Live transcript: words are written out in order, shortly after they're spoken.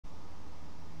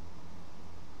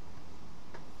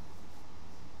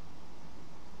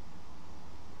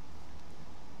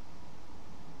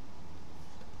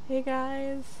Hey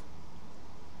guys,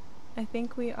 I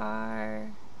think we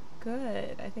are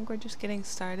good. I think we're just getting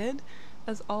started.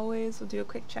 As always, we'll do a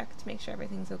quick check to make sure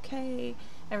everything's okay,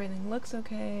 everything looks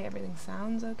okay, everything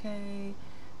sounds okay.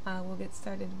 We'll get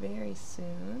started very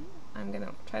soon. I'm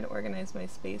gonna try to organize my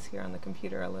space here on the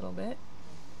computer a little bit.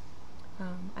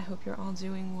 I hope you're all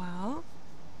doing well.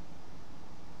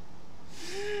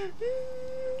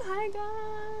 Hi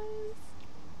guys!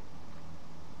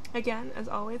 Again, as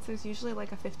always, there's usually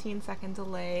like a 15-second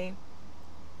delay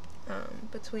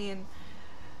between,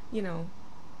 you know,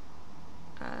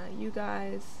 you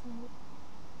guys,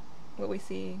 what we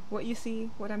see, what you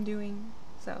see, what I'm doing.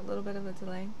 So a little bit of a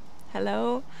delay.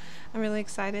 Hello, I'm really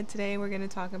excited. Today we're going to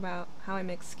talk about how I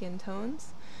mix skin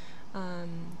tones.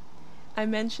 I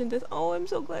mentioned this. Oh, I'm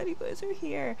so glad you guys are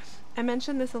here. I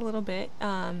mentioned this a little bit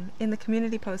in the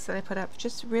community post that I put up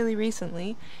just really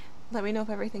recently. Let me know if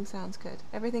everything sounds good.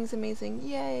 Everything's amazing.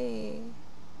 Yay!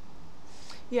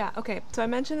 Yeah, okay, so I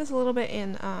mentioned this a little bit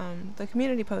in the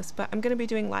community post, but I'm going to be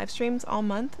doing live streams all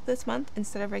month this month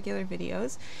instead of regular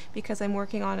videos because I'm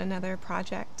working on another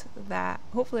project that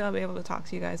hopefully I'll be able to talk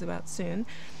to you guys about soon.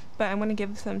 But I want to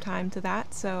give some time to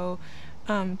that, so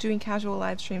doing casual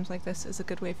live streams like this is a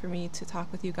good way for me to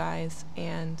talk with you guys.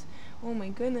 And oh my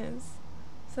goodness,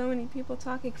 so many people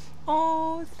talking.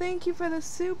 Oh, thank you for the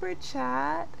super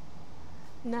chat.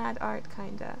 Nad art,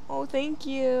 kinda. Oh, thank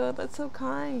you. That's so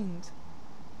kind.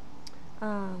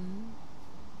 Okay,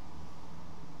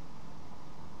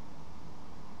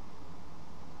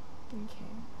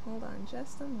 hold on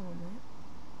just a moment.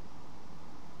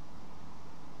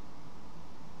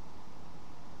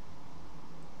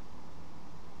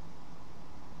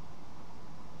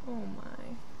 Oh my.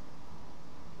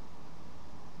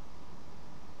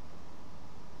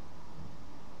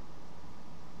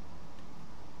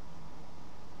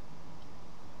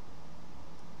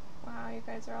 Wow, you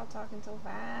guys are all talking so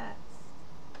fast.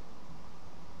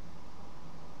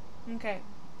 Okay.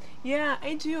 Yeah,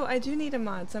 I do need a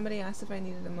mod. Somebody asked if I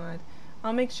needed a mod.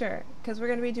 I'll make sure, because we're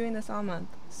going to be doing this all month.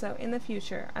 So in the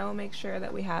future, I will make sure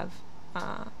that we have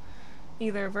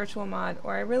either a virtual mod,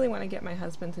 or I really want to get my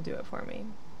husband to do it for me.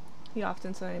 He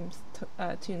oftentimes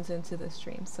tunes into the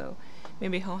stream, so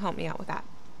maybe he'll help me out with that.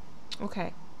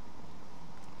 Okay.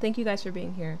 Thank you guys for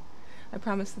being here. I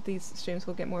promise that these streams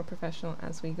will get more professional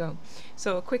as we go.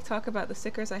 So a quick talk about the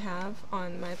stickers I have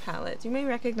on my palette. You may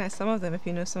recognize some of them if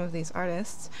you know some of these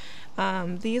artists.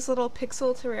 These little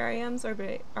pixel terrariums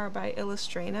are by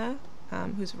Illustrana,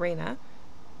 who's Raina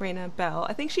Bell.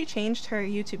 I think she changed her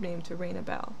YouTube name to Raina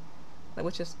Bell,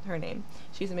 which is her name.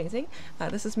 She's amazing.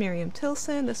 This is Miriam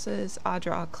Tilson. This is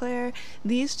Audra Claire.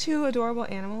 These two adorable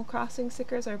Animal Crossing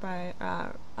stickers are by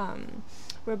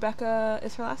Rebecca.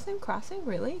 Is her last name Crossing?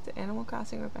 Really? The Animal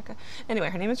Crossing Rebecca? Anyway,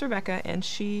 her name is Rebecca, and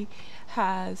she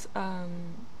has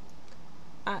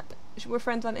we're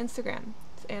friends on Instagram,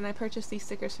 and I purchased these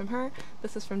stickers from her.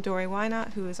 This is from Dory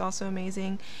Wynot, who is also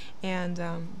amazing, and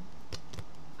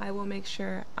I will make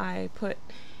sure I put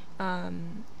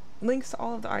links to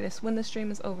all of the artists. When the stream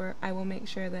is over, I will make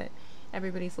sure that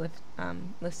everybody's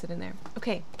listed in there.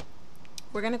 Okay,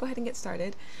 we're gonna go ahead and get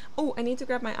started. Oh, I need to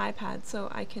grab my iPad so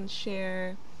I can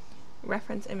share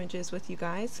reference images with you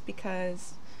guys,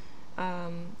 because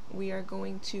we are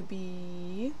going to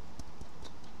be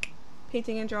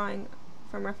painting and drawing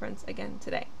from reference again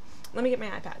today. Let me get my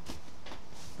iPad.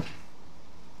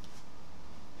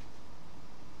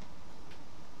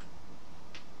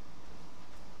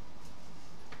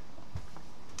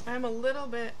 I'm a little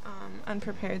bit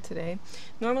unprepared today.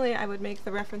 Normally I would make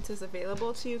the references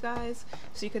available to you guys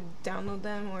so you could download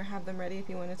them or have them ready if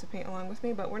you wanted to paint along with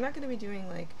me, but we're not going to be doing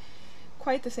like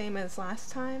quite the same as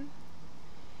last time.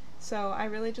 So I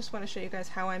really just want to show you guys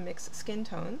how I mix skin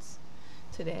tones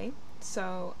today.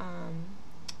 So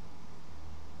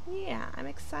yeah, I'm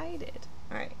excited.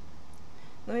 Alright,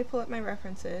 let me pull up my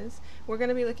references. We're going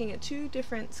to be looking at two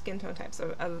different skin tone types,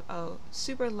 a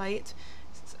super light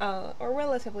or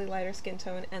relatively lighter skin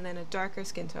tone, and then a darker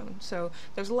skin tone. So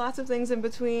there's lots of things in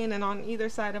between and on either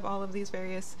side of all of these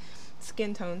various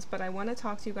skin tones, but I want to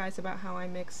talk to you guys about how I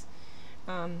mix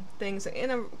things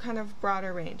in a kind of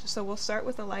broader range. So we'll start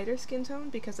with a lighter skin tone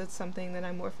because it's something that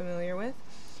I'm more familiar with,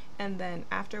 and then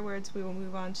afterwards we will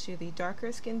move on to the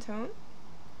darker skin tone,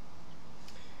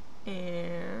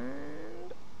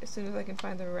 and as soon as I can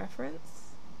find the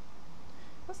reference.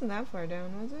 Wasn't that far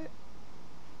down, was it?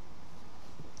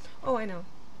 Oh, I know.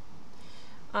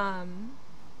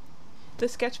 The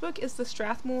sketchbook is the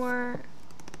Strathmore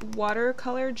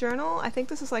watercolor journal. I think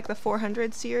this is like the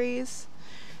 400 series.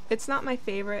 It's not my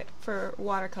favorite for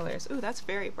watercolors. Ooh, that's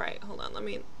very bright. Hold on, let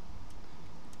me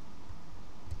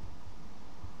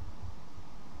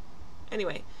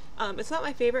Anyway, it's not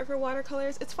my favorite for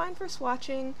watercolors. It's fine for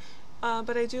swatching,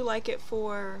 but I do like it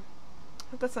for, I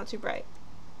hope that's not too bright.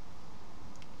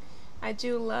 I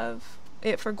do love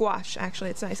it for gouache,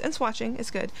 actually. It's nice. And swatching is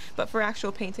good, but for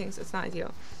actual paintings, it's not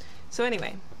ideal. So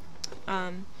anyway,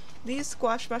 these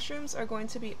gouache mushrooms are going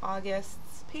to be August's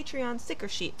Patreon sticker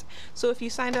sheet. So if you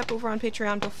signed up over on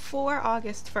Patreon before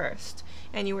August 1st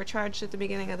and you were charged at the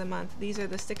beginning of the month, these are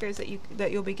the stickers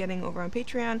that you'll be getting over on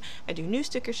Patreon. I do new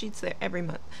sticker sheets there every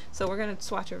month. So we're going to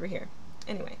swatch over here.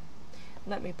 Anyway,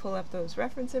 let me pull up those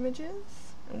reference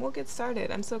images and we'll get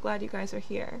started. I'm so glad you guys are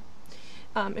here.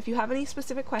 If you have any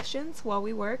specific questions while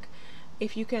we work,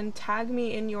 if you can tag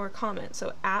me in your comments,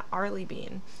 so at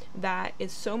Arleebean, that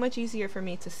is so much easier for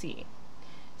me to see.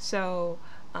 So,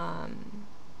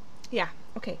 yeah,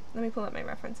 okay, let me pull up my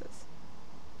references.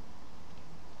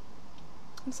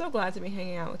 I'm so glad to be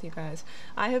hanging out with you guys.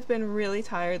 I have been really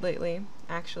tired lately,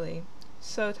 actually.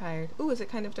 So tired. Ooh, is it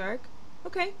kind of dark?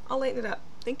 Okay, I'll lighten it up.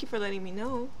 Thank you for letting me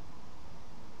know.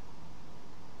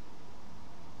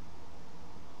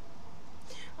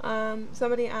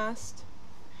 Somebody asked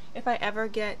if I ever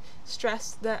get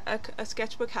stressed that a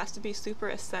sketchbook has to be super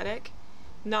aesthetic.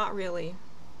 Not really,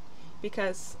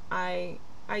 because I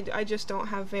just don't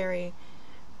have very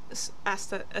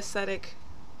aesthetic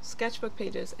sketchbook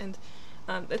pages, and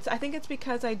I think it's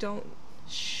because I don't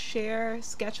share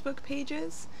sketchbook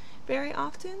pages very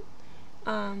often.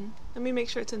 Let me make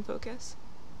sure it's in focus.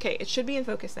 Okay, it should be in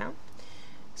focus now.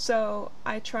 So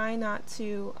I try not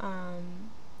to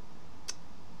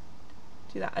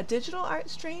do that. A digital art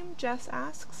stream, Jess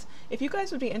asks. If you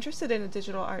guys would be interested in a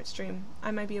digital art stream,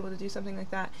 I might be able to do something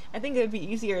like that. I think it would be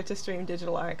easier to stream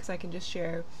digital art because I can just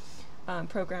share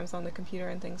programs on the computer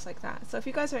and things like that. So if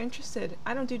you guys are interested,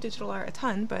 I don't do digital art a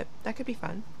ton, but that could be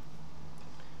fun.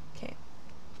 Okay.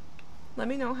 Let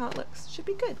me know how it looks. Should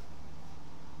be good.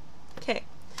 Okay.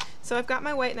 So I've got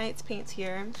my White Nights paints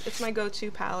here. It's my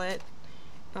go-to palette,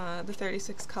 the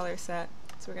 36 color set.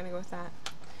 So we're going to go with that.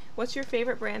 What's your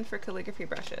favorite brand for calligraphy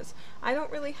brushes? I don't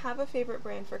really have a favorite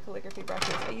brand for calligraphy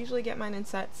brushes. I usually get mine in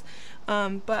sets,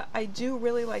 but I do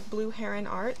really like Blue Heron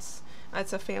Arts.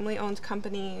 It's a family-owned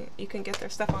company. You can get their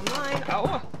stuff online.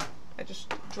 Oh, I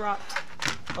just dropped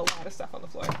a lot of stuff on the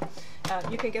floor.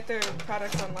 You can get their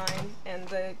products online, and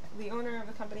the owner of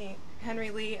the company,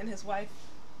 Henry Lee, and his wife,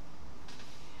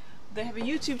 they have a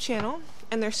YouTube channel,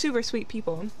 and they're super sweet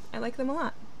people. I like them a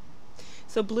lot.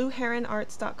 So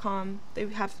blueheronarts.com, they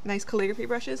have nice calligraphy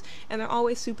brushes, and they're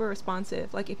always super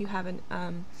responsive. Like if you have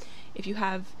an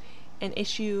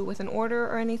issue with an order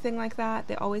or anything like that,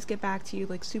 they always get back to you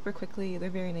like super quickly. They're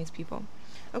very nice people.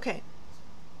 Okay,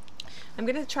 I'm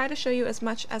gonna try to show you as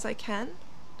much as I can.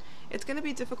 It's gonna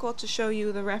be difficult to show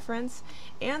you the reference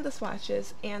and the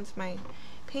swatches and my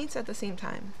paints at the same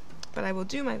time, but I will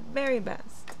do my very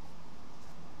best.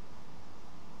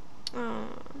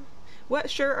 What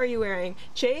shirt are you wearing?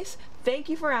 Chase, thank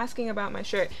you for asking about my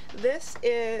shirt. This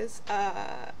is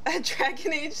a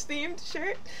Dragon Age themed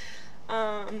shirt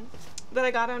that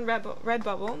I got on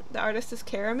Redbubble. The artist is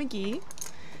Kara McGee.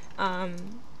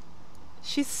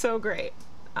 She's so great.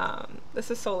 This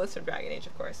is Soulless from Dragon Age,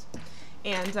 of course.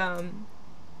 And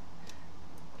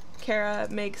Kara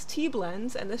makes tea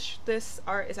blends, and this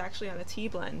art is actually on a tea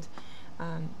blend.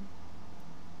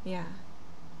 Yeah.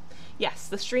 Yes,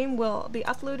 the stream will be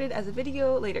uploaded as a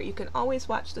video later. You can always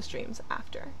watch the streams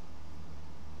after.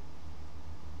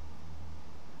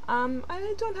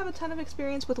 I don't have a ton of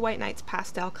experience with White Nights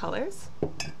pastel colors.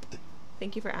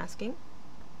 Thank you for asking.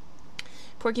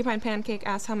 Porcupine Pancake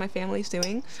asked how my family's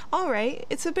doing. All right,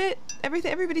 it's a bit,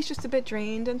 everybody's just a bit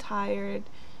drained and tired,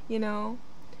 you know,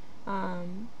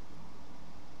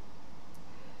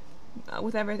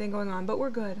 with everything going on, but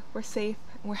we're good. We're safe.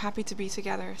 We're happy to be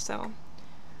together, so.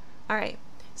 Alright,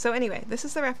 so anyway, this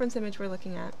is the reference image we're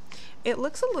looking at. It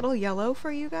looks a little yellow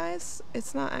for you guys.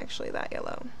 It's not actually that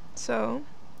yellow. So,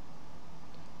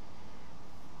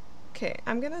 okay,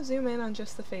 I'm gonna zoom in on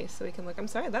just the face so we can look. I'm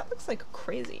sorry, that looks like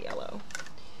crazy yellow.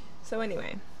 So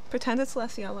anyway, pretend it's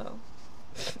less yellow.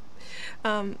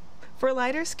 For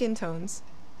lighter skin tones,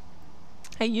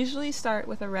 I usually start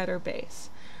with a redder base.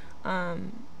 Yeah,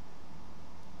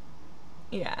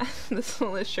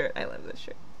 this shirt, I love this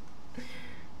shirt.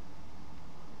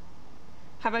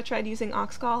 Have I tried using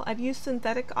Oxgall? I've used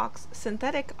synthetic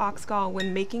Oxgall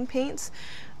when making paints.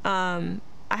 I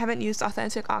haven't used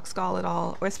authentic Oxgall at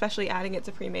all, or especially adding it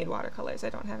to pre-made watercolors.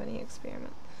 I don't have any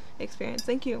experience.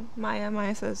 Thank you.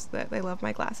 Maya says that they love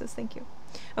my glasses. Thank you.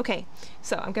 Okay,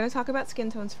 so I'm going to talk about skin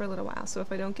tones for a little while. So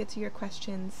if I don't get to your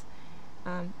questions,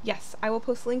 yes, I will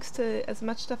post links to as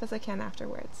much stuff as I can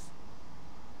afterwards.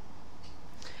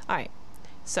 Alright,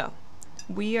 so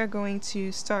we are going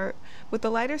to start with the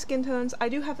lighter skin tones. I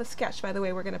do have a sketch, by the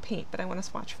way, we're going to paint, but I want to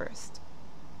swatch first.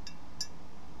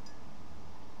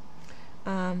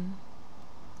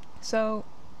 So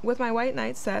with my White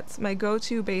Night sets, my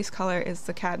go-to base color is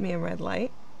the cadmium red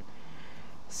light.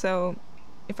 So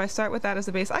if I start with that as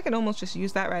a base, I can almost just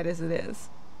use that right as it is.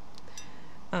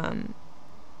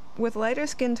 With lighter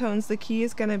skin tones, the key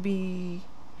is going to be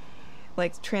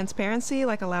like transparency,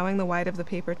 like allowing the white of the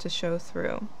paper to show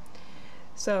through.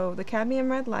 So the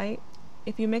cadmium red light,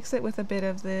 if you mix it with a bit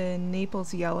of the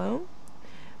Naples yellow,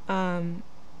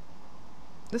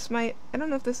 this might, I don't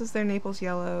know if this is their Naples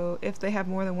yellow, if they have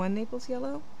more than one Naples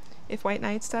yellow, if White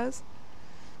Nights does.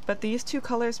 But these two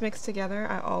colors mixed together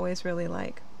I always really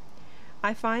like.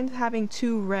 I find having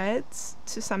two reds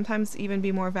to sometimes even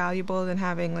be more valuable than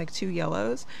having like two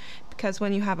yellows, because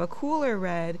when you have a cooler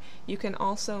red, you can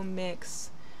also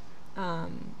mix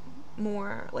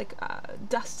more like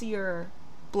dustier,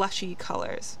 blushy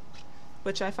colors,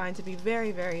 which I find to be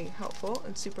very, very helpful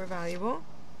and super valuable.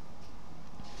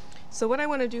 So what I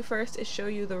want to do first is show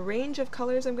you the range of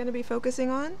colors I'm going to be focusing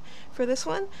on for this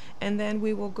one, and then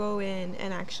we will go in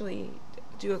and actually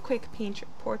do a quick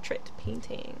portrait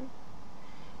painting.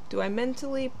 Do I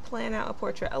mentally plan out a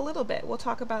portrait? A little bit. We'll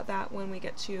talk about that when we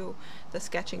get to the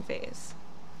sketching phase.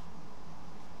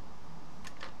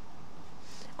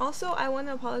 Also, I want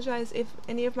to apologize if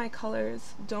any of my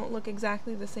colors don't look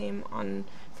exactly the same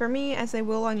for me as they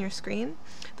will on your screen.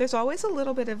 There's always a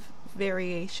little bit of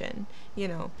variation, you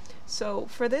know. So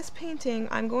for this painting,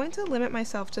 I'm going to limit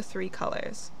myself to 3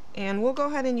 colors, and we'll go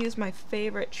ahead and use my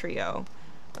favorite trio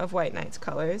of White Nights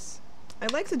colors.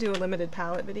 I'd like to do a limited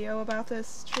palette video about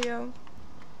this trio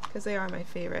because they are my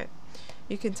favorite.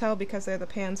 You can tell because they're the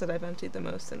pans that I've emptied the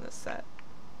most in this set.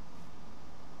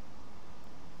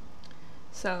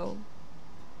 So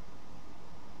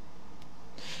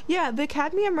yeah, the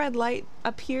cadmium red light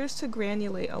appears to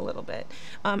granulate a little bit.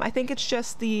 I think it's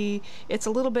just it's a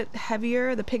little bit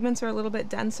heavier, the pigments are a little bit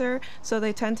denser, so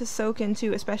they tend to soak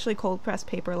into especially cold pressed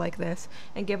paper like this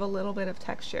and give a little bit of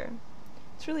texture.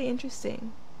 It's really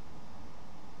interesting.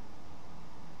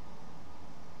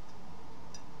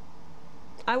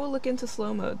 I will look into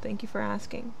slow mode, thank you for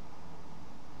asking.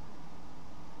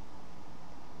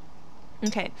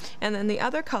 Okay, and then the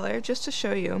other color, just to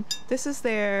show you, this is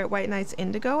their White Nights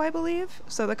Indigo, I believe.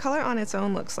 So the color on its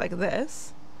own looks like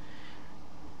this.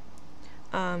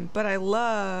 But I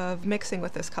love mixing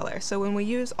with this color. So when we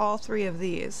use all 3 of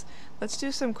these, let's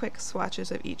do some quick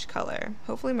swatches of each color.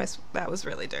 Hopefully that was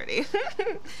really dirty.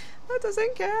 That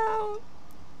doesn't count.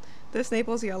 This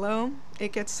Naples yellow,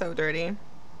 it gets so dirty.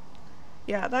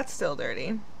 Yeah, that's still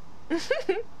dirty.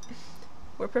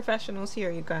 We're professionals here,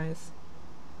 you guys.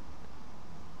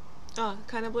 Oh,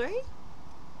 kind of blurry?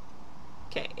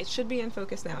 Okay, it should be in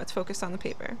focus now. It's focused on the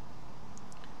paper.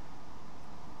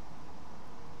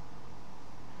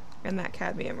 And that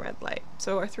cadmium red light.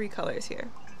 So our 3 colors here.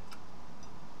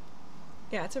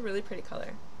 Yeah, it's a really pretty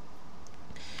color.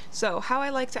 So how I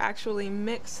like to actually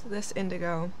mix this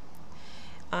indigo,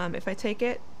 if I take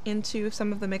it into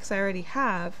some of the mix I already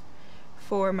have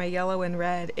for my yellow and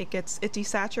red, it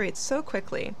desaturates so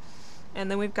quickly. And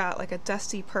then we've got like a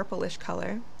dusty purplish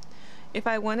color. If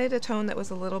I wanted a tone that was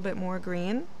a little bit more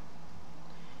green,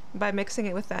 by mixing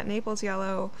it with that Naples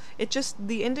yellow,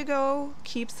 the indigo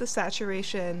keeps the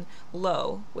saturation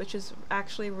low, which is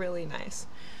actually really nice.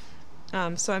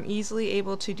 So I'm easily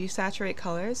able to desaturate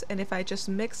colors, and if I just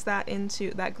mix that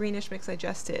into that greenish mix I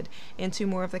just did into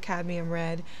more of the cadmium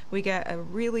red, we get a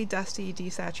really dusty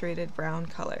desaturated brown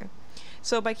color.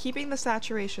 So by keeping the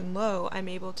saturation low, I'm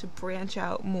able to branch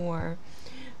out more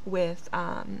with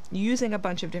using a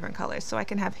bunch of different colors. So I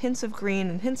can have hints of green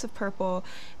and hints of purple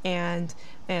and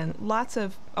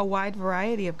a wide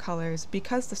variety of colors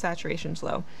because the saturation's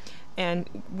low. And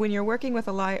when you're working with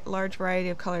a large variety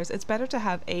of colors, it's better to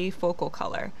have a focal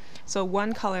color. So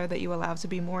one color that you allow to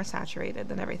be more saturated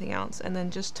than everything else, and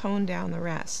then just tone down the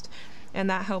rest. And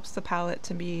that helps the palette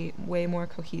to be way more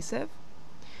cohesive.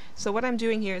 So what I'm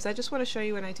doing here is I just want to show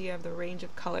you an idea of the range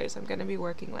of colors I'm going to be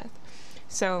working with.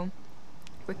 So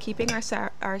we're keeping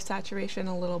our saturation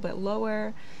a little bit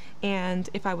lower, and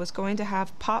if I was going to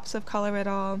have pops of color at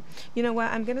all, you know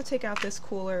what, I'm going to take out this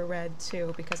cooler red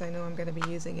too because I know I'm going to be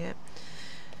using it.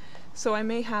 So I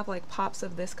may have like pops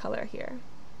of this color here.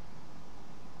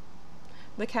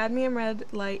 The cadmium red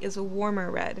light is a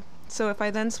warmer red, so if I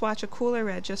then swatch a cooler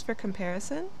red just for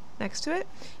comparison next to it,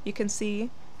 you can see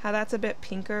how that's a bit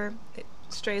pinker. It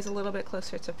strays a little bit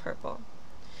closer to purple.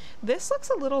 This looks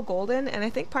a little golden, and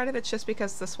I think part of it's just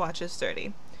because the swatch is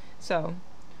dirty. So,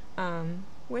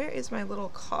 where is my little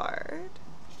card?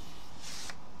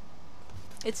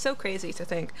 It's so crazy to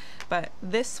think, but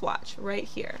this swatch right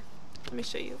here, let me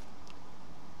show you.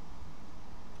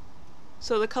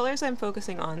 So the colors I'm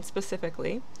focusing on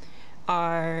specifically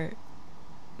are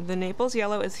the Naples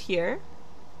yellow is here,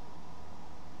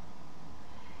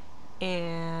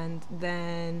 and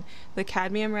then the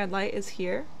cadmium red light is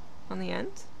here on the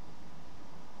end,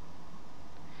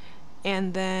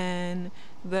 and then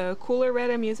the cooler red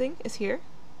I'm using is here,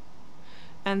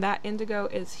 and that indigo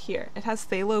is here. It has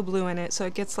phthalo blue in it, so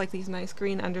it gets like these nice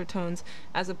green undertones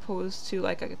as opposed to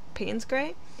like a Payne's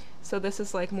gray. So this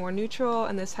is like more neutral,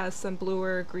 and this has some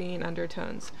bluer green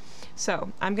undertones.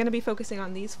 So I'm going to be focusing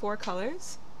on these 4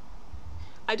 colors.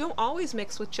 I don't always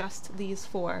mix with just these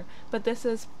 4, but this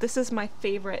is my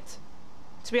favorite.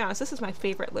 To be honest, this is my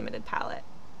favorite limited palette.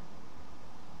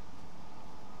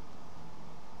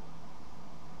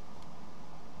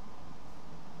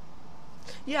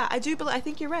 Yeah, I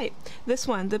think you're right. This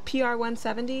one, the PR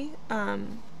 170,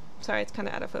 sorry, it's kind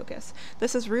of out of focus.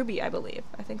 This is Ruby, I believe.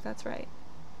 I think that's right.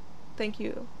 Thank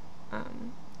you,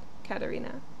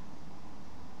 Katerina.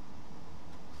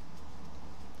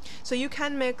 So you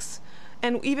can mix,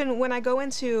 and even when I go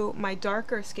into my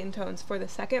darker skin tones for the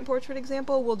second portrait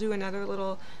example, we'll do another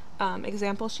little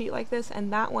example sheet like this,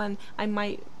 and that one I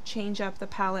might change up the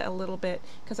palette a little bit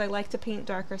because I like to paint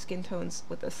darker skin tones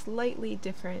with a slightly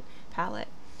different palette.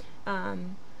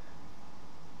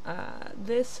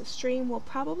 This stream will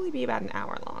probably be about an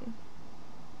hour long.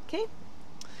 Okay?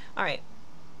 Alright.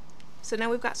 So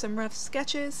now we've got some rough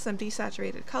sketches, some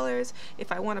desaturated colors.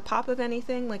 If I want a pop of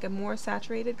anything, like a more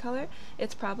saturated color,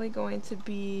 it's probably going to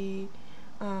be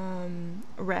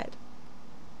red.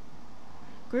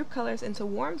 Group colors into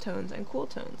warm tones and cool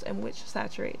tones, and which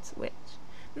saturates which.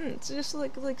 It's just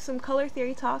like some color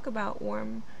theory talk about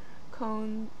warm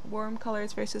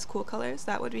colors versus cool colors.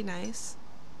 That would be nice.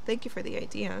 Thank you for the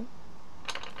idea.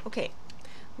 Okay,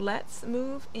 let's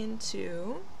move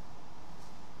into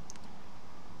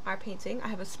our painting. I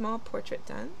have a small portrait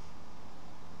done.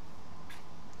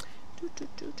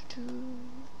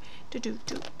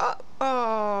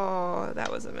 Oh,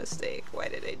 that was a mistake. Why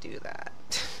did I do that?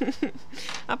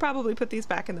 I'll probably put these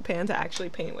back in the pan to actually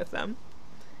paint with them.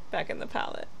 Back in the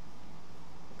palette.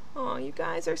 Oh, you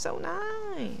guys are so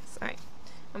nice. Alright,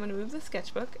 I'm going to move the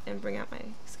sketchbook and bring out my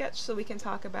sketch so we can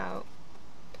talk about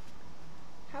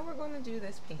how we're going to do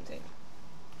this painting.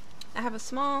 I have a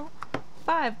small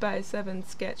 5x7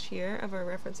 sketch here of our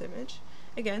reference image.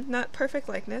 Again, not perfect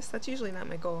likeness, that's usually not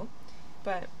my goal,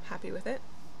 but happy with it.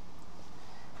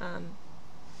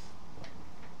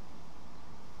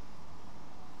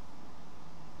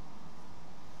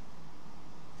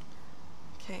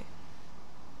 Okay.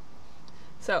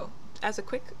 So, as a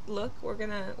quick look,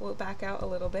 we'll back out a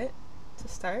little bit to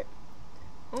start.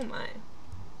 Oh my.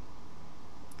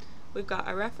 We've got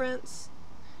a reference,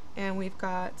 and we've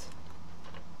got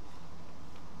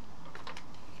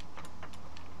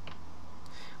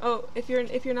if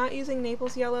you're not using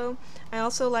Naples yellow, I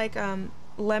also like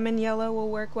lemon yellow will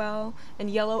work well, and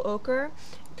yellow ochre.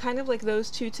 Kind of like those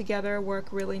two together work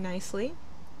really nicely.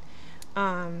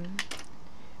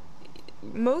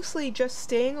 Mostly just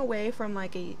staying away from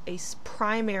like a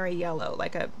primary yellow,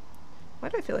 like a, why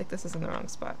do I feel like this is in the wrong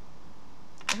spot?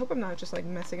 I hope I'm not just like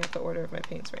messing up the order of my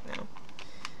paints right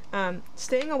now.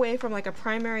 Staying away from like a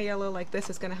primary yellow like this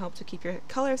is going to help to keep your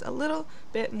colors a little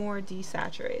bit more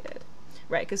desaturated.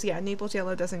 Right, because yeah, Naples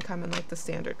yellow doesn't come in like the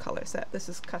standard color set. This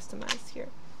is customized here.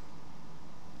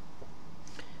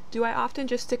 Do I often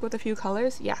just stick with a few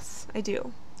colors? Yes, I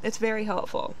do. It's very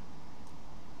helpful.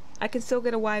 I can still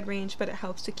get a wide range, but it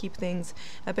helps to keep things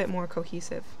a bit more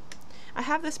cohesive. I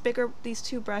have these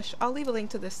two brush, I'll leave a link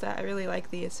to this set, I really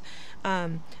like these.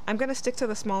 I'm going to stick to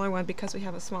the smaller one because we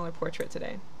have a smaller portrait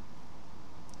today.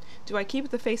 Do I keep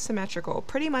the face symmetrical?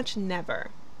 Pretty much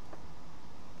never.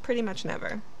 Pretty much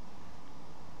never.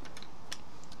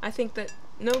 I think that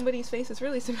nobody's face is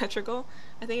really symmetrical.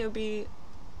 I think it would be,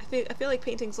 I feel like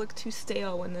paintings look too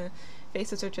stale when the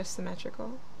faces are just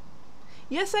symmetrical.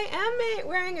 Yes, I am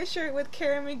wearing a shirt with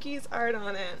Kara McGee's art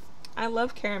on it. I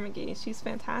love Kara McGee. She's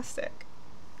fantastic.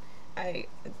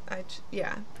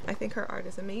 Yeah, I think her art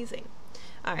is amazing.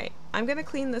 Alright, I'm going to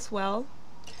clean this well.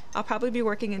 I'll probably be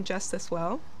working in just this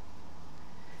well.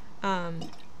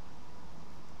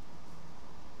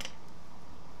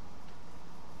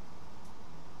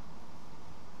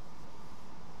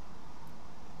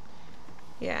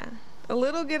 Yeah, a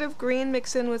little bit of green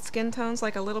mixed in with skin tones,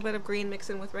 like a little bit of green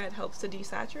mixed in with red helps to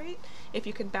desaturate. If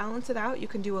you can balance it out, you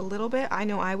can do a little bit. I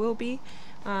know I will be.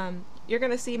 You're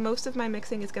going to see most of my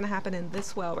mixing is going to happen in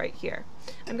this well right here.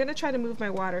 I'm going to try to move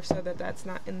my water so that that's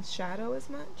not in shadow as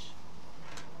much.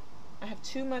 I have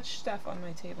too much stuff on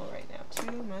my table right now.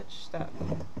 Too much stuff.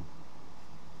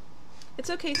 It's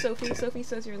okay, Sophie. Sophie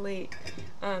says you're late.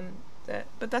 But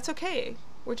that's okay.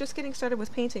 We're just getting started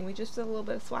with painting. We just did a little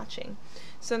bit of swatching.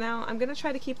 So now I'm going to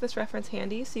try to keep this reference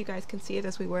handy so you guys can see it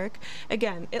as we work.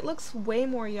 Again, it looks way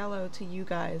more yellow to you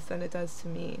guys than it does to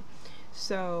me.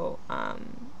 So,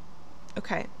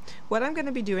 okay. What I'm going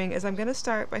to be doing is I'm going to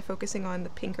start by focusing on the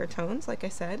pinker tones, like I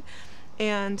said.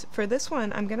 And for this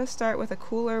one, I'm going to start with a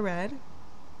cooler red.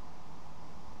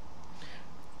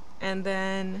 And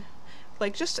then,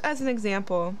 like, just as an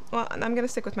example, well, I'm going to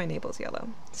stick with my Naples yellow.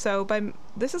 So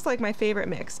this is like my favorite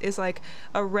mix, is like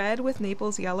a red with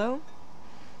Naples yellow.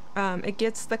 It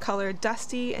gets the color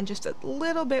dusty and just a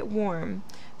little bit warm.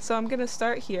 So I'm going to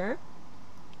start here.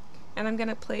 And I'm going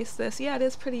to place this. Yeah, it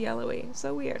is pretty yellowy.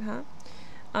 So weird, huh?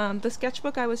 The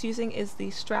sketchbook I was using is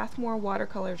the Strathmore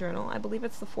Watercolor Journal. I believe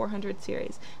it's the 400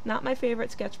 series. Not my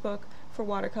favorite sketchbook for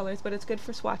watercolors, but it's good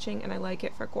for swatching, and I like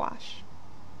it for gouache.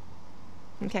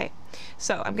 Okay,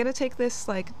 so I'm going to take this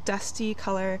like dusty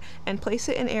color and place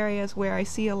it in areas where I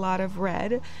see a lot of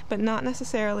red, but not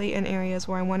necessarily in areas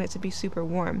where I want it to be super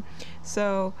warm.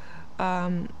 So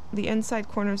the inside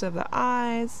corners of the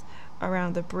eyes,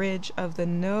 around the bridge of the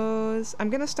nose.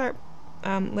 I'm going to start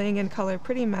laying in color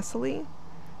pretty messily,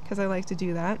 because I like to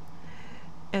do that.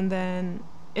 And then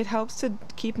it helps to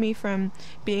keep me from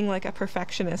being like a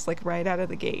perfectionist, like right out of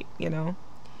the gate, you know?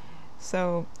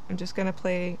 So I'm just going to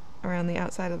play around the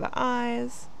outside of the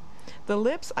eyes. The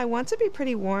lips, I want to be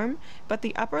pretty warm, but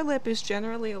the upper lip is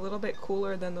generally a little bit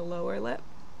cooler than the lower lip.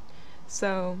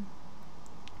 So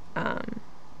I'm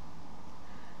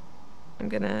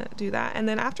gonna do that. And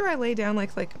then after I lay down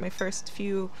like my first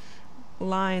few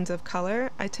lines of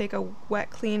color, I take a wet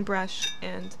clean brush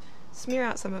and smear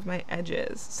out some of my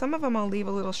edges. Some of them I'll leave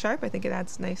a little sharp. I think it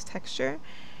adds nice texture,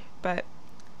 but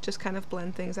just kind of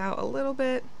blend things out a little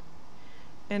bit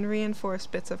and reinforce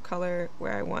bits of color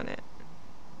where I want it,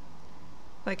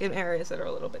 like in areas that are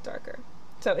a little bit darker.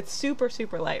 So it's super,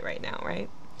 super light right now, right?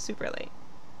 Super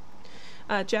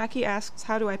light. Jackie asks,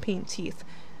 how do I paint teeth?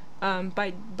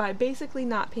 By basically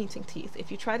not painting teeth.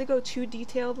 If you try to go too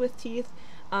detailed with teeth,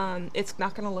 it's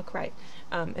not going to look right.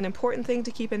 An important thing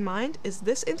to keep in mind is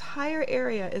this entire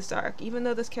area is dark. Even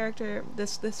though this character,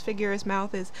 this figure's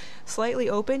mouth is slightly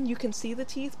open, you can see the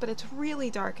teeth, but it's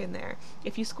really dark in there.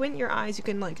 If you squint your eyes, you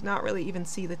can like not really even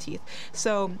see the teeth.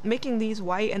 So making these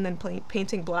white and then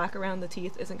painting black around the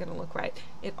teeth isn't going to look right.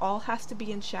 It all has to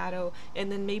be in shadow,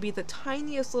 and then maybe the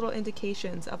tiniest little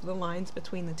indications of the lines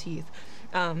between the teeth.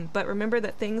 But remember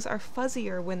that things are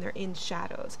fuzzier when they're in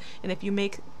shadows, and if you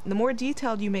make, the more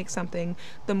detailed you make something,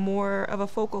 the more of a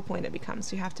focal point it becomes,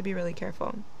 so you have to be really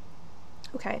careful.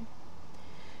 Okay,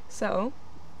 so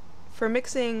for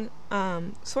mixing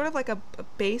sort of like a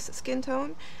base skin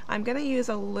tone, I'm going to use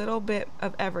a little bit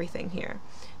of everything here.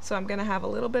 So I'm going to have a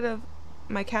little bit of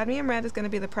my cadmium red is going to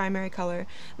be the primary color.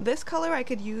 This color I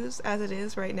could use as it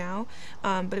is right now,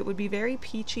 but it would be very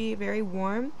peachy, very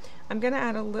warm. I'm going to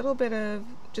add a little bit of,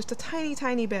 just a tiny,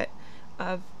 tiny bit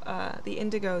of the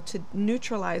indigo to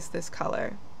neutralize this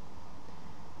color.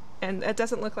 And it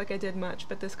doesn't look like I did much,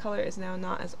 but this color is now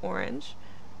not as orange,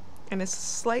 and it's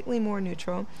slightly more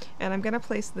neutral. And I'm going to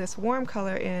place this warm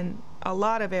color in a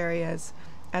lot of areas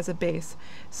as a base.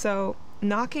 So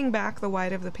knocking back the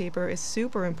white of the paper is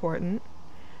super important.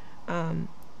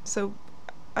 So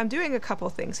I'm doing a couple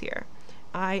things here.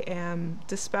 I am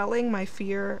dispelling my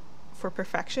fear for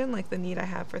perfection, like the need I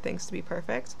have for things to be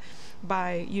perfect,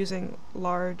 by using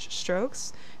large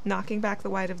strokes, knocking back the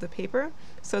white of the paper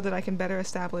so that I can better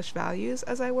establish values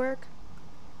as I work.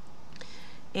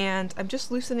 And I'm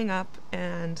just loosening up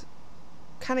and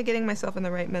kind of getting myself in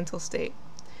the right mental state.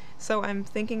 So I'm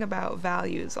thinking about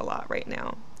values a lot right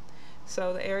now.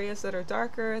 So the areas that are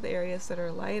darker, the areas that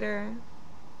are lighter,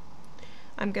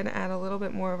 I'm going to add a little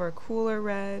bit more of our cooler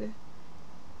red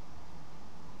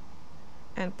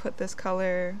and put this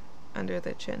color under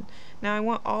the chin. Now I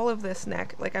want all of this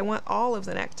neck, like I want all of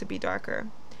the neck to be darker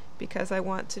because I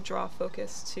want to draw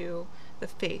focus to the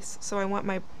face. So I want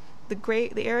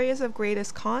the areas of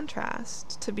greatest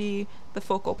contrast to be the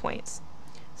focal points.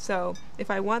 So if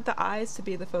I want the eyes to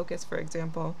be the focus, for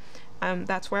example,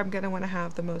 that's where I'm going to want to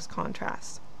have the most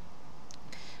contrast.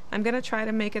 I'm going to try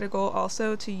to make it a goal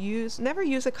also to never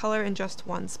use a color in just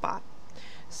one spot.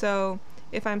 So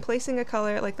if I'm placing a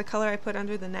color, like the color I put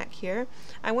under the neck here,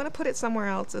 I want to put it somewhere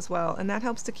else as well, and that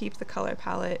helps to keep the color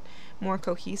palette more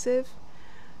cohesive,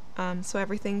 so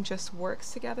everything just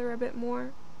works together a bit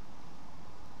more.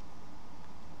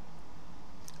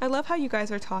 I love how you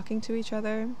guys are talking to each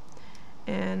other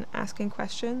and asking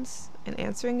questions and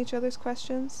answering each other's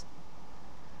questions.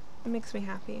 It makes me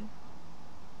happy.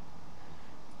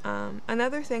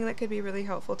 Another thing that could be really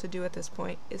helpful to do at this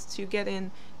point is to get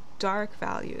in dark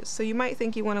values. So you might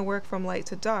think you want to work from light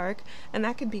to dark, and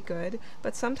that could be good,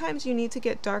 but sometimes you need to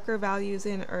get darker values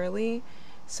in early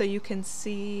so you can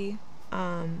see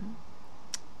how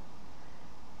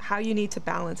you need to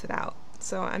balance it out.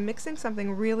 So I'm mixing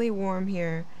something really warm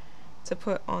here to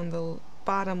put on the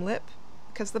bottom lip,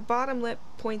 because the bottom lip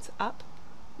points up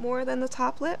more than the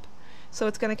top lip, so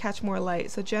it's going to catch more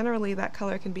light. So generally that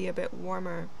color can be a bit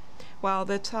warmer, while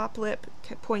the top lip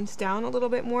points down a little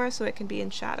bit more, so it can be in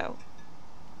shadow.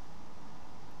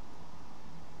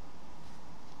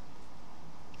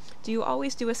 Do you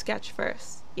always do a sketch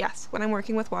first? Yes, when I'm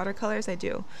working with watercolors I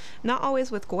do. Not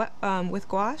always with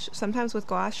gouache. Sometimes with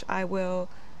gouache I will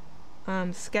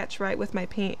sketch right with my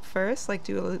paint first, like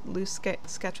do a loose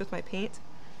sketch with my paint.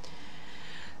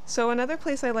 So another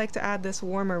place I like to add this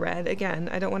warmer red, again,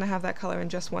 I don't want to have that color in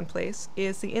just one place,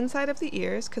 is the inside of the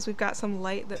ears, because we've got some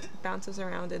light that bounces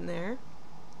around in there.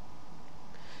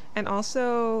 And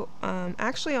also,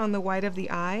 actually on the white of the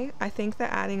eye, I think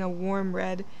that adding a warm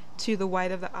red to the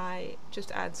white of the eye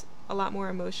just adds a lot more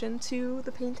emotion to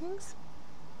the paintings.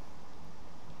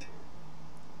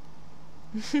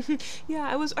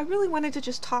 Yeah, I really wanted to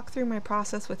just talk through my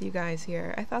process with you guys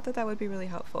here. I thought that that would be really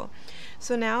helpful.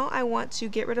 So now I want to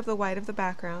get rid of the white of the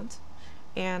background,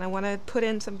 and I want to put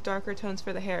in some darker tones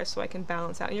for the hair so I can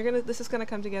balance out. And this is gonna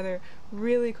come together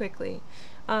really quickly.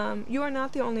 You are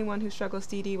not the only one who struggles,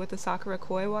 Dee Dee, with the Sakura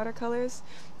Koi watercolors.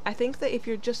 I think that if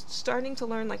you're just starting to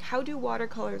learn, like, how do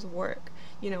watercolors work?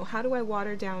 You know, how do I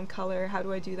water down color? How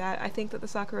do I do that? I think that the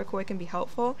Sakura Koi can be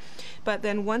helpful. But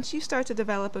then once you start to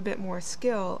develop a bit more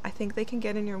skill, I think they can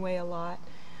get in your way a lot.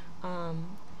 And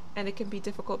it can be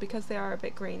difficult because they are a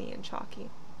bit grainy and chalky.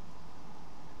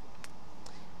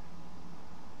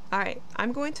 Alright,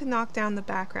 I'm going to knock down the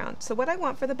background. So what I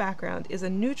want for the background is a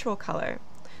neutral color,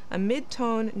 a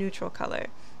mid-tone neutral color.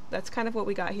 That's kind of what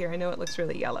we got here. I know it looks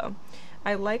really yellow.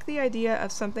 I like the idea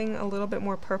of something a little bit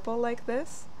more purple like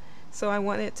this. So I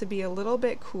want it to be a little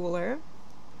bit cooler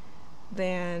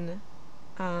than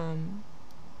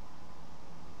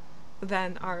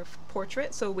our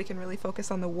portrait, so we can really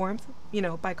focus on the warmth, you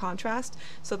know, by contrast.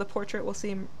 So the portrait will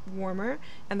seem warmer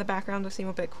and the background will seem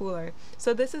a bit cooler.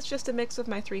 So this is just a mix of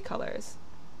my three colors.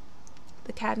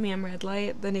 The cadmium red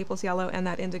light, the Naples yellow, and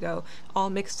that indigo,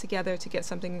 all mixed together to get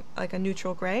something like a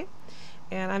neutral gray.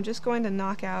 And I'm just going to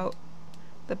knock out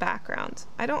the background.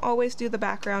 I don't always do the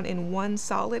background in one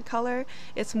solid color.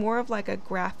 It's more of like a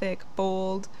graphic,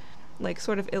 bold, like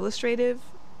sort of illustrative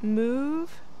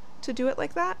move to do it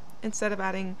like that, instead of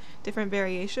adding different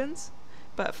variations.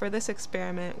 But for this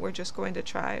experiment, we're just going to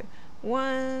try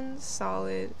one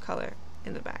solid color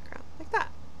in the background, like that.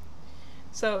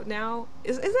 So now,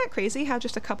 isn't that crazy how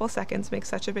just a couple seconds makes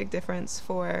such a big difference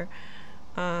for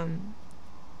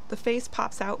the face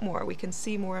pops out more. We can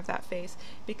see more of that face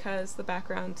because the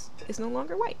background is no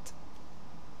longer white.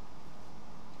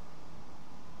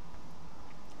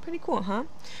 Pretty cool, huh?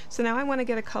 So now I want to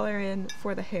get a color in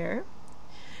for the hair.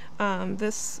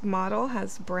 This model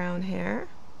has brown hair,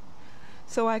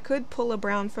 so I could pull a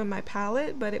brown from my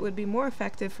palette, but it would be more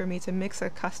effective for me to mix a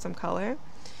custom color.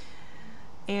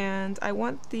 And I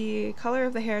want the color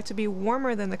of the hair to be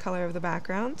warmer than the color of the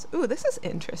background. Ooh, this is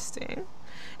interesting.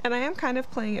 And I am kind of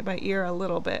playing it by ear a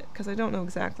little bit because I don't know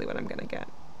exactly what I'm gonna get.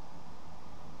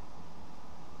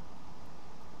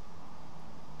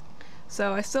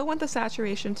 So I still want the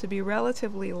saturation to be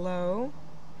relatively low.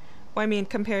 Well, I mean,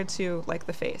 compared to like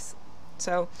the face.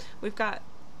 So we've got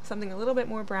something a little bit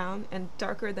more brown and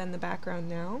darker than the background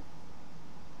now.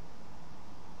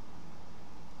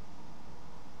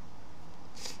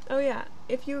 Oh yeah,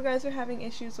 if you guys are having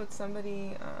issues with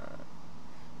somebody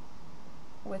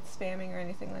with spamming or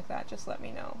anything like that, just let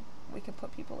me know. We could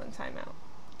put people in timeout.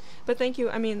 But thank you,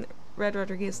 I mean, Red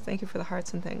Rodriguez, thank you for the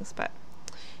hearts and things, but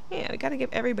yeah, we gotta give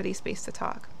everybody space to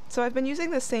talk. So I've been using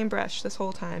the same brush this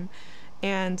whole time,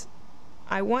 and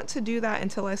I want to do that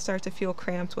until I start to feel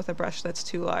cramped with a brush that's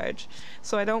too large.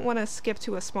 So I don't want to skip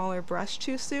to a smaller brush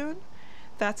too soon.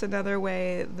 That's another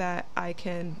way that I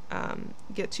can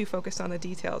get too focused on the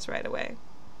details right away.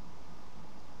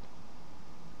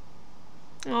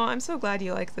 Oh, I'm so glad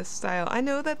you like this style. I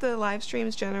know that the live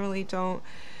streams generally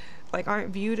aren't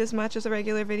viewed as much as a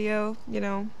regular video, you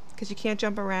know, because you can't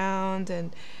jump around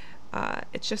and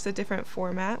it's just a different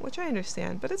format, which I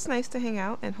understand, but it's nice to hang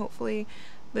out, and hopefully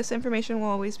this information will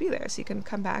always be there so you can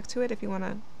come back to it if you want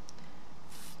to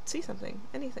see something,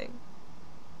 anything.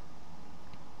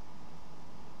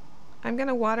 I'm going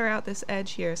to water out this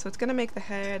edge here, so it's going to make the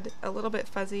head a little bit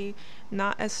fuzzy,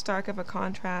 not as stark of a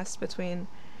contrast between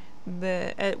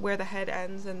where the head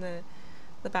ends and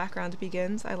the background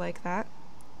begins. I like that.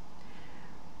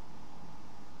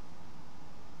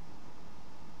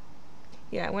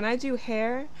 Yeah, when I do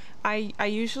hair, I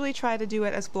usually try to do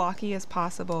it as blocky as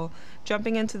possible.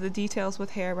 Jumping into the details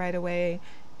with hair right away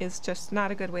is just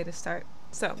not a good way to start.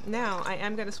 So now I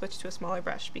am going to switch to a smaller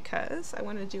brush because I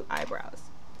want to do eyebrows.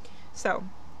 So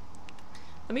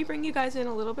let me bring you guys in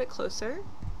a little bit closer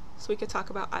so we could talk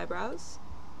about eyebrows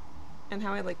and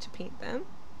how I like to paint them.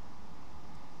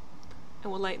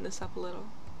 And we'll lighten this up a little.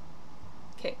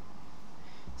 Okay,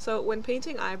 so when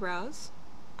painting eyebrows,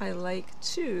 I like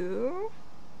to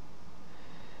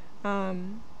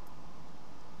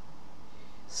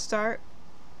start,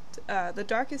 the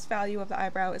darkest value of the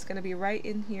eyebrow is going to be right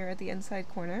in here at the inside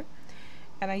corner,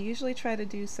 and I usually try to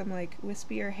do some like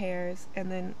wispier hairs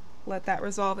and then let that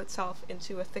resolve itself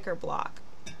into a thicker block.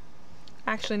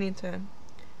 I actually need to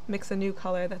mix a new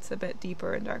color that's a bit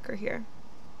deeper and darker here.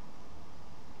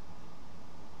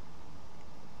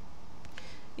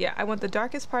 Yeah, I want the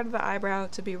darkest part of the eyebrow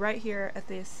to be right here at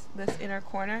this inner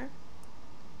corner.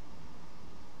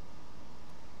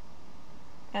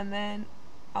 And then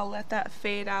I'll let that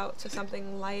fade out to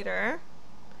something lighter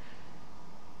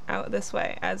out this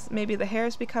way as maybe the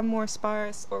hairs become more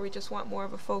sparse, or we just want more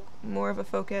of a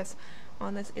focus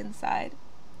on this inside.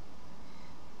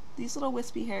 These little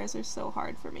wispy hairs are so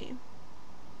hard for me,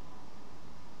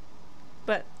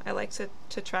 but I like to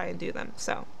try and do them.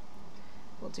 So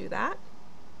we'll do that.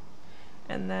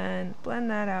 And then blend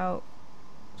that out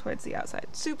towards the outside.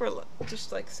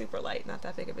 Just like super light, not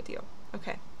that big of a deal.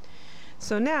 Okay.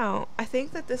 So now I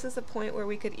think that this is a point where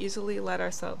we could easily let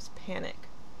ourselves panic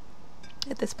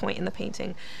at this point in the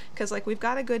painting, because like we've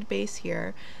got a good base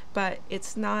here, but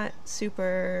it's not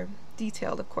super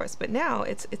detailed, of course. But now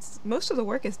it's most of the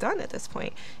work is done at this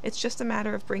point. It's just a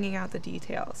matter of bringing out the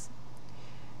details.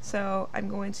 So I'm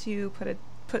going to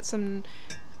put some.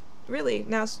 Really,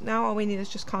 now all we need is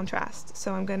just contrast.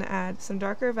 So I'm going to add some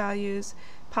darker values,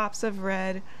 pops of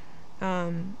red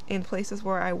in places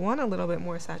where I want a little bit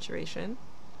more saturation.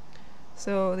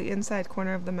 So the inside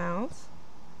corner of the mouth.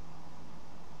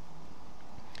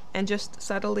 And just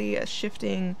subtly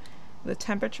shifting the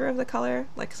temperature of the color.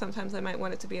 Like sometimes I might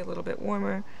want it to be a little bit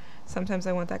warmer. Sometimes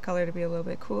I want that color to be a little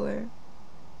bit cooler.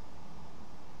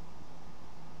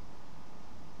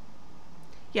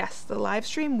 Yes, the live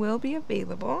stream will be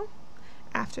available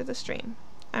after the stream.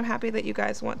 I'm happy that you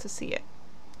guys want to see it.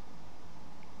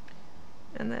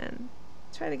 And then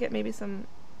try to get maybe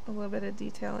a little bit of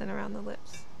detail in around the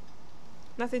lips.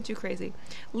 Nothing too crazy.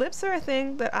 Lips are a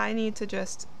thing that I need to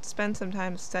just spend some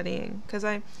time studying, because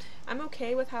I'm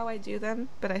okay with how I do them,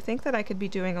 but I think that I could be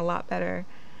doing a lot better,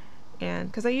 and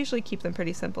because I usually keep them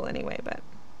pretty simple anyway. But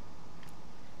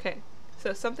okay,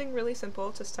 so something really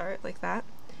simple to start like that.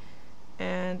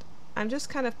 And I'm just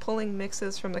kind of pulling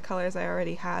mixes from the colors I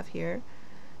already have here,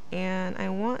 and I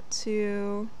want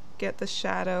to get the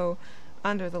shadow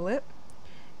under the lip,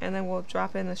 and then we'll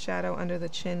drop in the shadow under the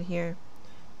chin here.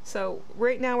 So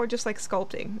right now we're just like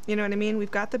sculpting, you know what I mean?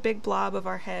 We've got the big blob of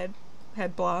our head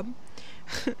blob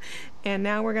and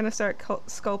now we're gonna start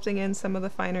sculpting in some of the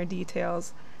finer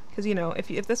details, because you know,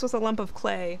 if this was a lump of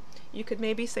clay, you could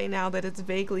maybe say now that it's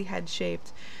vaguely head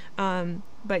shaped,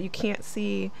 but you can't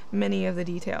see many of the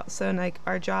details. So like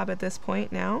our job at this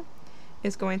point now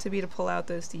is going to be to pull out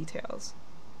those details.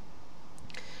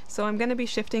 So I'm going to be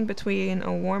shifting between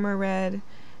a warmer red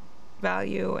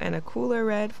value and a cooler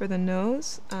red for the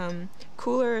nose,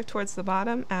 cooler towards the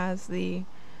bottom as the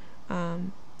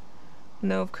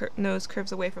nose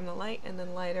curves away from the light, and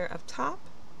then lighter up top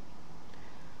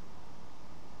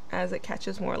as it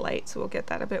catches more light, so we'll get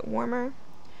that a bit warmer.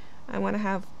 I want to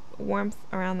have warmth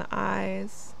around the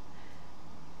eyes,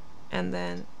 and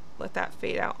then let that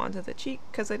fade out onto the cheek,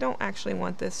 because I don't actually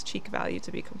want this cheek value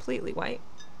to be completely white.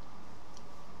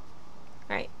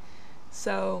 Right,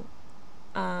 so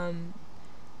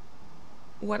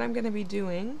what I'm going to be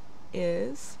doing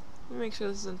is, let me make sure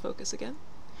this is in focus again.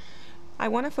 I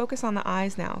want to focus on the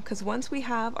eyes now, because once we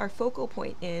have our focal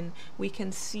point in, we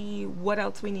can see what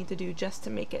else we need to do just to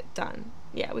make it done.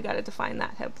 Yeah, we got to define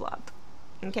that head blob.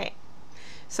 Okay,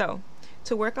 so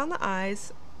to work on the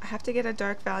eyes, I have to get a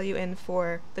dark value in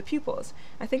for the pupils.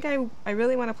 I think I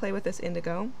really want to play with this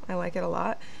indigo. I like it a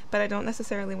lot, but I don't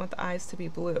necessarily want the eyes to be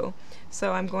blue.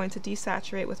 So I'm going to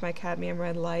desaturate with my cadmium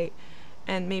red light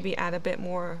and maybe add a bit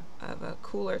more of a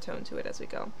cooler tone to it as we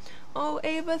go. Oh,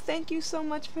 Ava, thank you so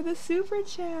much for the super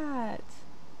chat.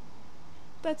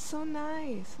 That's so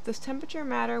nice. Does temperature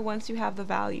matter once you have the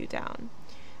value down?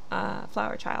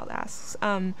 Flower Child asks.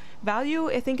 Value,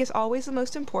 I think, is always the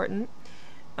most important.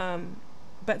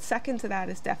 But second to that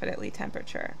is definitely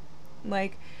temperature.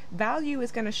 Like, value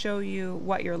is going to show you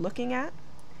what you're looking at,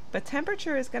 but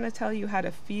temperature is going to tell you how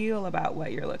to feel about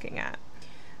what you're looking at.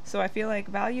 So I feel like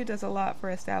value does a lot for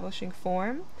establishing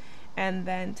form, and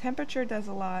then temperature does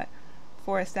a lot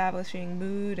for establishing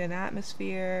mood and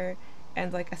atmosphere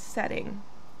and like a setting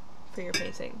for your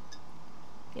painting,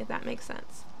 if that makes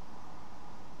sense.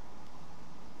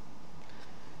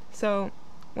 So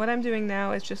what I'm doing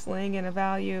now is just laying in a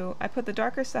value. I put the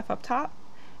darker stuff up top,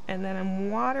 and then I'm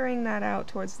watering that out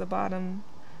towards the bottom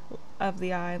of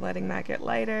the eye, letting that get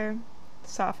lighter,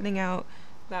 softening out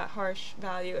that harsh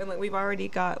value. And like, we've already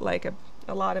got like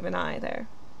a lot of an eye there.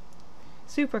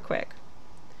 Super quick.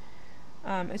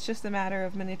 It's just a matter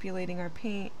of manipulating our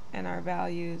paint and our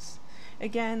values.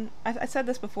 Again, I said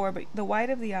this before, but the white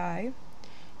of the eye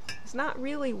is not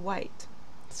really white.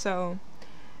 So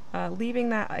leaving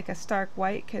that like a stark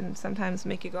white can sometimes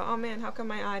make you go, oh man, how come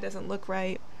my eye doesn't look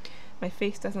right? My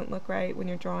face doesn't look right when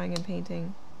you're drawing and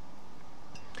painting.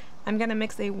 I'm going to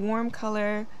mix a warm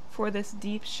color for this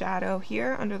deep shadow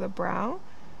here under the brow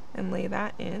and lay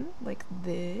that in like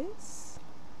this.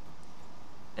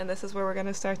 And this is where we're going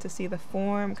to start to see the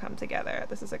form come together.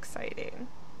 This is exciting.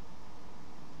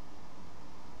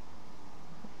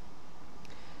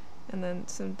 And then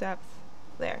some depth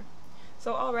there.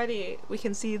 So already we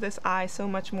can see this eye so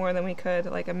much more than we could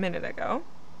like a minute ago.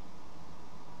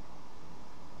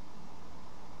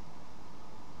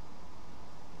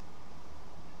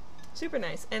 Super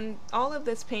nice. And all of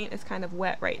this paint is kind of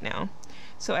wet right now.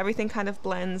 So everything kind of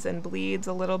blends and bleeds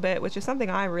a little bit, which is something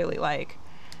I really like.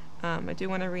 I do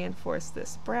want to reinforce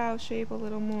this brow shape a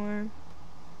little more.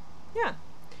 Yeah.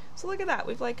 So look at that.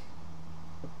 We've like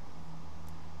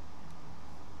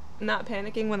not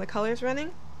panicking when the color's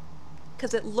running,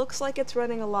 because it looks like it's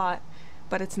running a lot,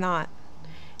 but it's not.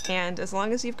 And as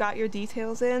long as you've got your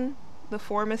details in, the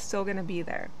form is still going to be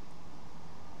there.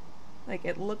 Like,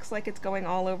 it looks like it's going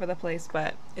all over the place,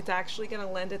 but it's actually going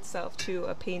to lend itself to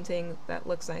a painting that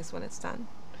looks nice when it's done.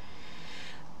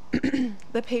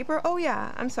 The paper, oh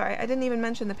yeah, I'm sorry, I didn't even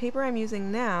mention the paper I'm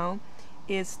using now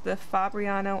is the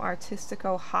Fabriano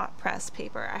Artistico hot press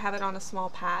paper. I have it on a small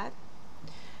pad,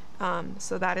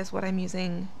 so that is what I'm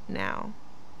using now.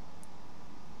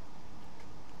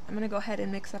 I'm going to go ahead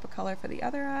and mix up a color for the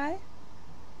other eye,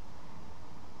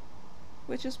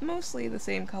 which is mostly the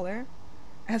same color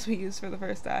as we used for the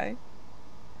first eye.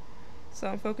 So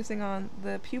I'm focusing on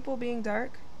the pupil being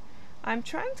dark. I'm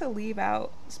trying to leave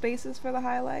out spaces for the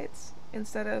highlights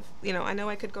instead of, you know, I know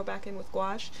I could go back in with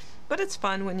gouache, but it's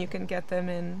fun when you can get them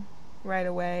in right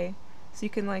away, so you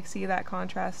can like see that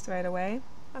contrast right away.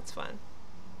 That's fun.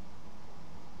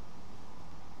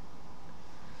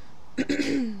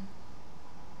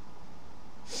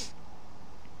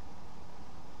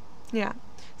 Yeah,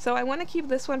 so I want to keep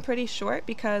this one pretty short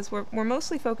because we're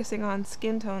mostly focusing on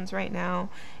skin tones right now,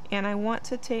 and I want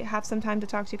to have some time to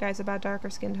talk to you guys about darker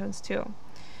skin tones too.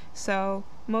 So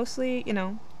mostly, you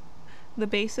know, the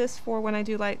basis for when I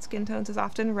do light skin tones is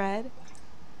often red.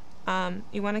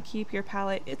 You want to keep your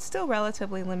palette, it's still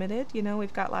relatively limited, you know,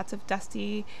 we've got lots of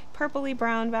dusty purpley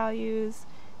brown values,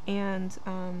 and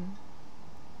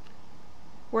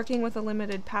working with a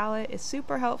limited palette is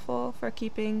super helpful for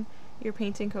keeping your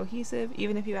painting cohesive,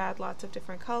 even if you add lots of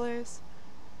different colors.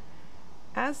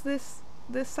 As this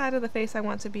side of the face, I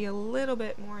want to be a little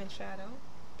bit more in shadow,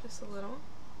 just a little.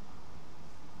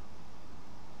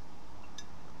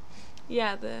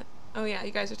 Yeah, oh yeah,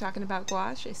 you guys are talking about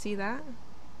gouache, I see that.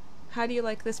 How do you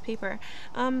like this paper?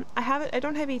 I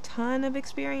don't have a ton of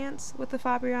experience with the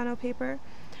Fabriano paper,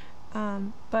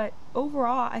 but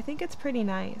overall I think it's pretty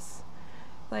nice.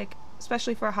 Like,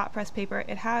 especially for a hot press paper,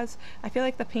 I feel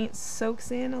like the paint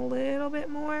soaks in a little bit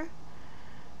more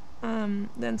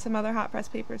than some other hot press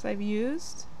papers I've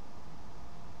used.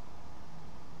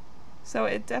 So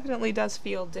it definitely does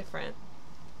feel different,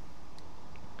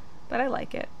 but I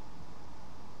like it.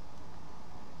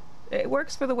 It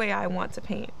works for the way I want to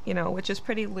paint, you know, which is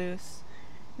pretty loose,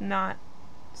 not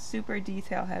super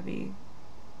detail heavy.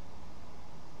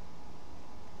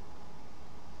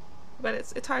 But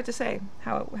it's hard to say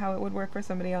how it would work for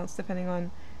somebody else depending on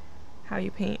how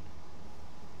you paint.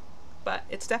 But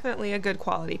it's definitely a good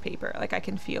quality paper, like I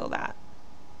can feel that.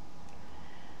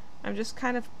 I'm just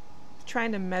kind of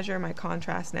trying to measure my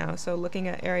contrast now, so looking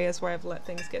at areas where I've let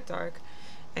things get dark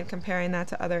and comparing that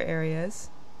to other areas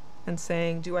and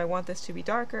saying, do I want this to be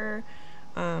darker?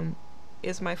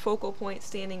 Is my focal point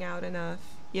standing out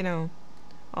enough? You know,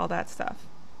 all that stuff.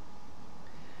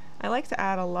 I like to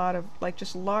add a lot of like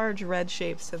just large red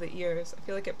shapes to the ears. I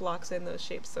feel like it blocks in those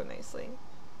shapes so nicely.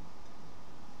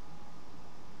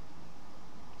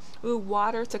 Ooh,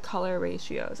 water to color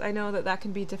ratios. I know that that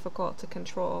can be difficult to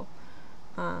control.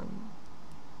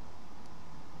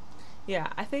 Yeah,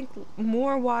 I think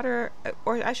more water,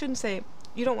 or I shouldn't say,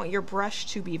 you don't want your brush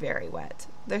to be very wet.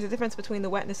 There's a difference between the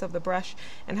wetness of the brush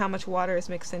and how much water is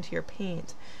mixed into your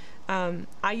paint.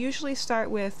 I usually start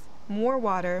with more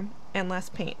water and less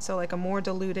paint, so like a more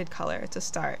diluted color to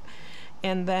start,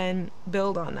 and then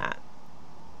build on that.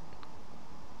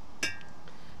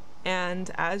 And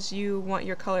as you want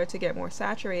your color to get more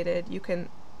saturated, you can,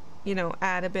 you know,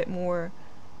 add a bit more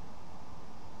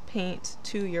paint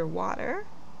to your water.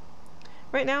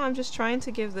 Right now I'm just trying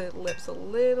to give the lips a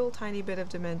little tiny bit of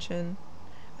dimension.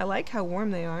 I like how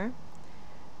warm they are.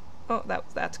 Oh,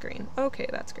 that's green. Okay,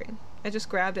 that's green. I just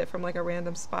grabbed it from like a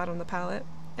random spot on the palette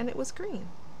and it was green.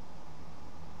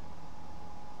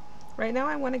 Right now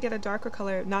I want to get a darker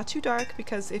color, not too dark,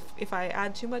 because if I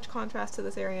add too much contrast to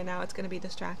this area now, it's going to be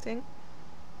distracting.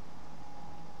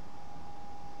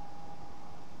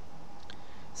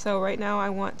 So right now I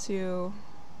want to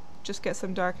just get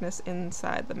some darkness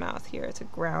inside the mouth here to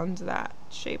ground that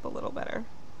shape a little better.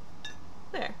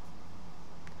 There.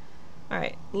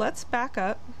 Alright, let's back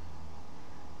up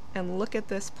and look at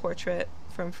this portrait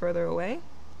from further away.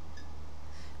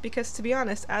 Because to be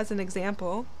honest, as an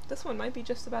example, this one might be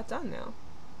just about done now.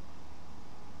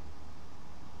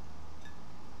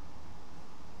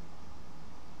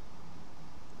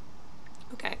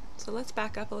 Okay, so let's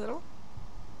back up a little.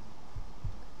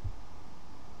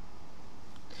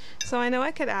 So I know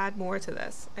I could add more to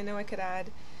this. I know I could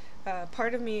add,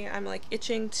 part of me, I'm like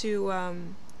itching to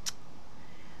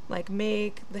like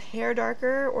make the hair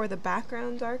darker or the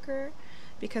background darker,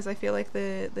 because I feel like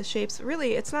the shapes,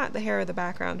 really it's not the hair or the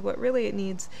background. What really it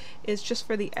needs is just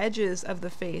for the edges of the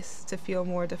face to feel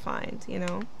more defined, you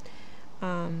know?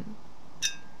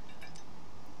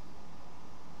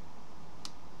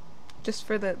 Just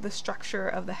for the structure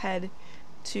of the head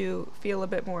to feel a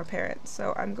bit more apparent.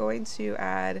 So I'm going to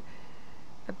add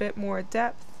a bit more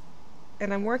depth,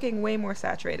 and I'm working way more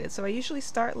saturated. So I usually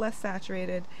start less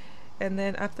saturated and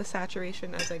then up the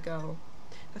saturation as I go.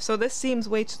 So this seems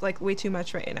way too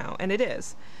much right now, and it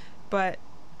is, but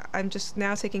I'm just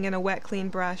now taking in a wet, clean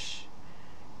brush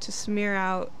to smear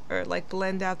out or like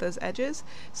blend out those edges.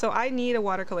 So I need a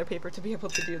watercolor paper to be able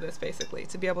to do this, basically,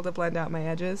 to be able to blend out my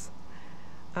edges.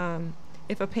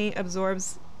 If a paper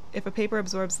absorbs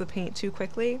the paint too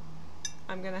quickly,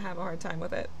 I'm gonna have a hard time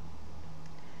with it.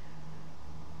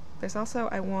 There's also,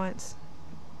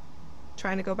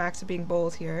 trying to go back to being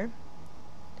bold here,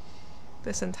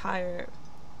 this entire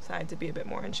side to be a bit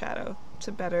more in shadow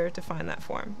to better define that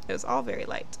form. It was all very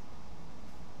light.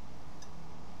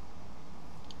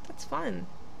 That's fun.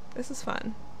 This is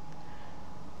fun.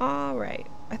 Alright,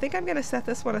 I think I'm gonna set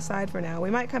this one aside for now.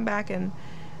 We might come back and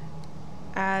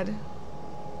add...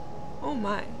 Oh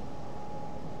my!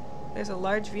 There's a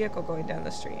large vehicle going down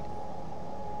the street,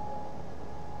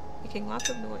 making lots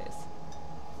of noise.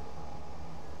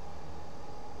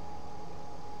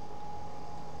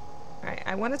 Alright,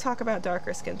 I want to talk about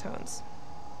darker skin tones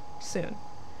soon,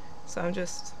 so I'm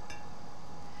just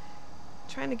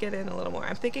trying to get in a little more.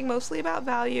 I'm thinking mostly about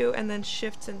value and then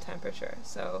shifts in temperature,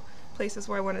 so places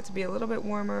where I want it to be a little bit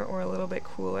warmer or a little bit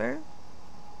cooler.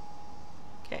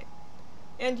 Okay,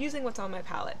 and using what's on my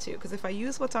palette too, because if I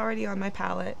use what's already on my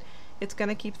palette, it's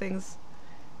gonna keep things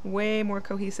way more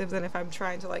cohesive than if I'm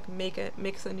trying to like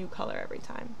mix a new color every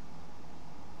time.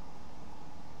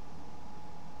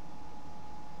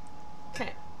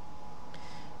 Okay,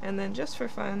 and then just for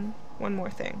fun, one more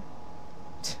thing.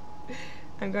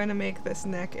 I'm going to make this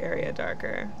neck area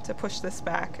darker to push this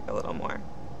back a little more.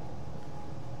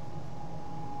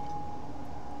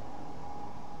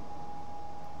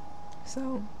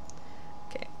 So,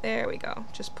 okay, there we go.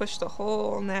 Just push the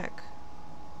whole neck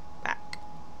back.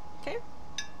 Okay,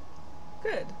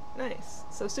 good, nice.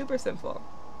 So super simple.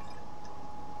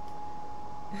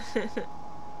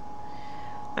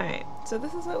 Alright, so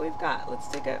this is what we've got. Let's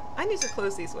take a... I need to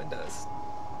close these windows.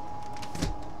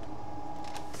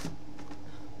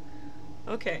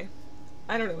 Okay,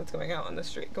 I don't know what's going on the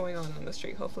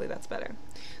street. Hopefully that's better.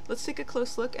 Let's take a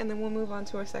close look and then we'll move on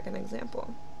to our second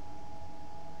example.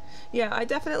 Yeah, I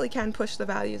definitely can push the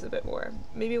values a bit more.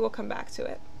 Maybe we'll come back to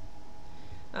it.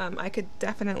 I could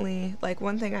definitely, like,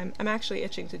 one thing I'm actually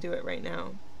itching to do it right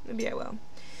now. Maybe I will.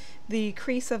 The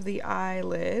crease of the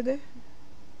eyelid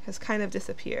has kind of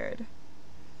disappeared,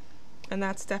 and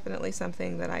that's definitely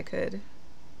something that I could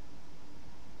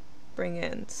bring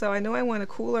in. So I know I want a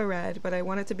cooler red, but I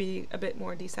want it to be a bit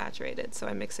more desaturated, so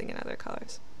I'm mixing in other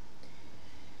colors.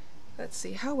 Let's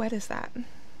see, how wet is that?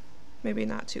 Maybe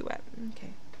not too wet.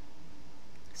 Okay,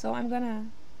 so I'm gonna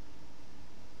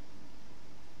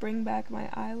bring back my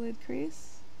eyelid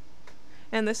crease.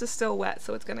 And this is still wet,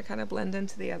 so it's going to kind of blend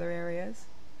into the other areas.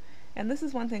 And this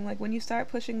is one thing, like when you start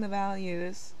pushing the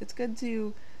values, it's good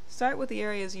to start with the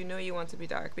areas you know you want to be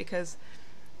dark, because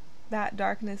that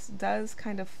darkness does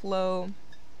kind of flow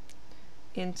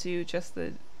into just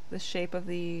the shape of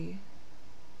the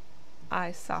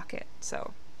eye socket.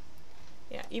 So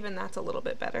yeah, even that's a little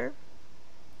bit better.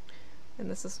 And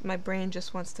this is, my brain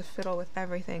just wants to fiddle with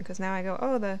everything, because now I go,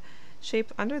 oh, the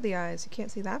shape under the eyes, you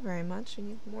can't see that very much, you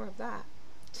need more of that.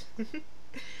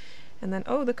 And then,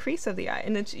 oh, the crease of the eye,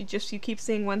 and then you keep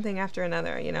seeing one thing after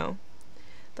another, you know,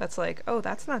 that's like, oh,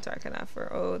 that's not dark enough, or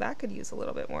oh, that could use a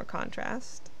little bit more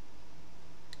contrast.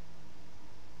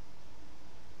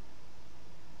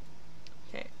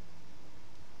 Okay.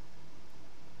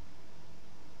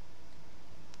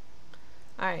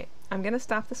 Alright, I'm gonna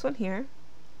stop this one here,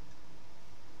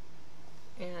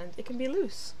 and it can be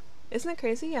loose. Isn't it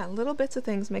crazy? Yeah, little bits of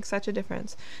things make such a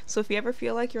difference. So if you ever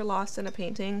feel like you're lost in a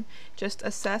painting, just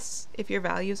assess if your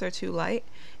values are too light,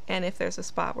 and if there's a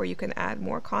spot where you can add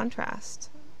more contrast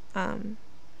to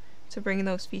bring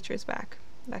those features back.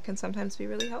 That can sometimes be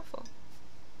really helpful.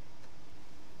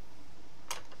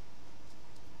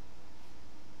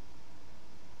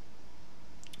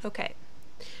 Okay.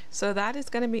 So that is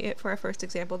going to be it for our first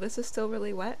example. This is still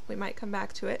really wet. We might come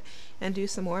back to it and do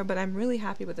some more, but I'm really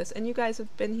happy with this. And you guys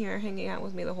have been here hanging out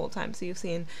with me the whole time, so you've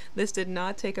seen this did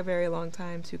not take a very long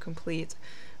time to complete.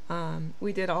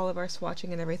 We did all of our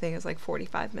swatching and everything is like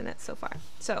 45 minutes so far.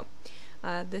 So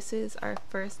this is our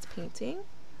first painting,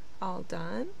 all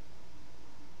done.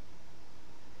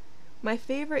 My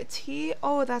favorite tea,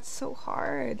 oh, that's so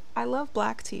hard. I love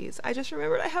black teas. I just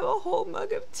remembered I have a whole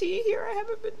mug of tea here I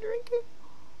haven't been drinking.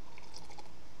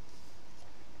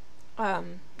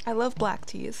 I love black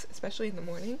teas, especially in the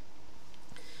morning.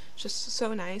 It's just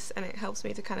so nice, and it helps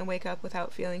me to kind of wake up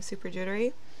without feeling super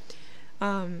jittery.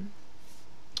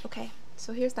 Okay,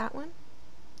 so here's that one.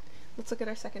 Let's look at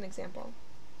our second example.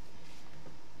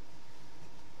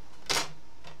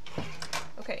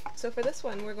 Okay, so for this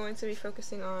one, we're going to be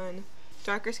focusing on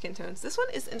darker skin tones. This one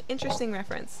is an interesting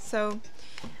reference. So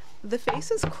the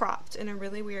face is cropped in a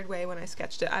really weird way when I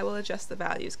sketched it. I will adjust the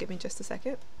values. Give me just a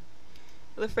second.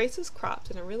 The face is cropped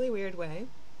in a really weird way,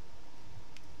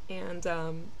 and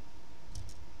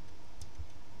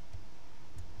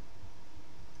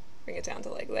bring it down to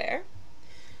like there.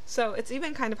 So it's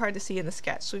even kind of hard to see in the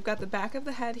sketch. So we've got the back of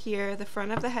the head here, the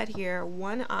front of the head here,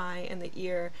 one eye, and the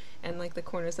ear, and like the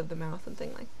corners of the mouth and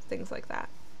things like that.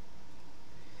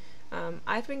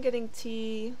 I've been getting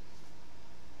tea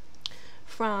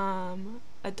from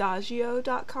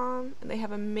adagio.com, and they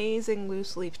have amazing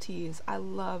loose leaf teas. I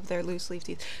love their loose leaf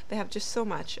teas. They have just so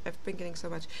much. I've been getting so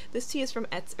much. This tea is from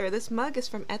Etsy, or this mug is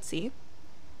from Etsy.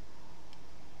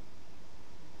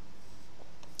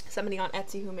 Somebody on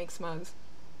Etsy who makes mugs.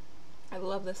 I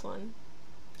love this one.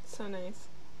 It's so nice.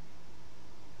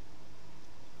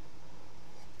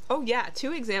 Oh yeah,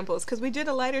 2 examples, because we did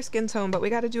a lighter skin tone, but we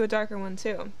got to do a darker one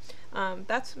too.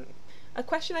 That's a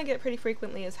question I get pretty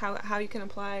frequently, is how you can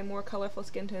apply more colorful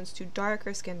skin tones to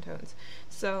darker skin tones.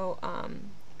 So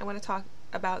I want to talk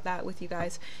about that with you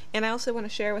guys, and I also want to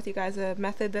share with you guys a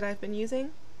method that I've been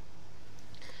using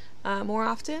more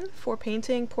often for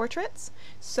painting portraits.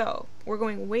 So we're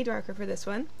going way darker for this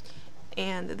one,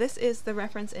 and this is the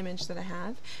reference image that I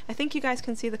have. I think you guys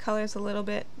can see the colors a little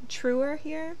bit truer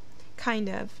here, kind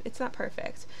of. It's not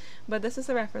perfect, but this is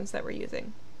the reference that we're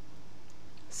using.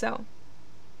 So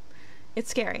it's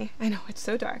scary. I know, it's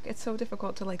so dark. It's so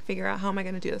difficult to like figure out how am I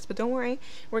going to do this, but don't worry,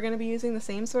 we're going to be using the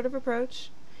same sort of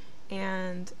approach,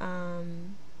 and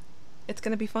it's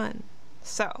going to be fun.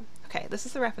 So, okay, this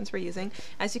is the reference we're using.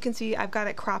 As you can see, I've got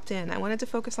it cropped in. I wanted to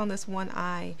focus on this one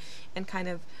eye and kind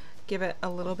of give it a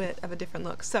little bit of a different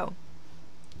look. So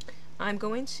I'm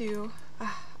going to,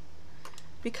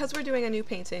 because we're doing a new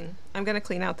painting, I'm going to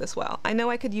clean out this well. I know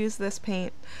I could use this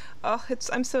paint. Oh,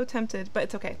 I'm so tempted, but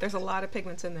it's okay. There's a lot of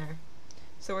pigments in there.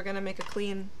 So we're going to make a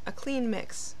clean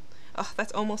mix. Oh,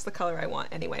 that's almost the color I want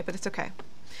anyway, but it's okay.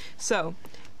 So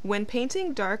when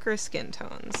painting darker skin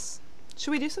tones,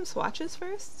 should we do some swatches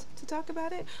first to talk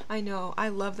about it? I know, I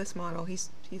love this model. He's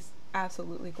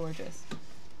absolutely gorgeous.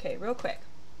 Okay, real quick.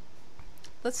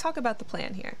 Let's talk about the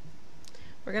plan here.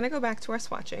 We're going to go back to our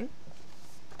swatching.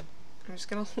 I'm just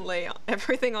going to lay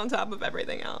everything on top of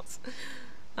everything else.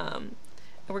 And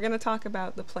we're going to talk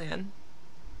about the plan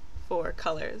for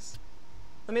colors.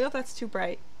 Let me know if that's too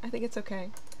bright. I think it's okay.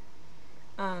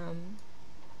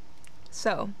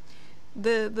 So,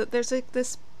 there's like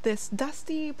this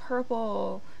dusty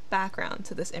purple background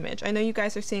to this image. I know you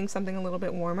guys are seeing something a little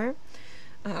bit warmer.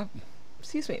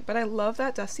 excuse me, but I love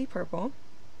that dusty purple,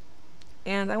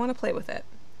 and I want to play with it.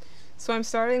 So I'm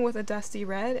starting with a dusty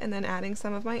red and then adding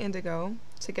some of my indigo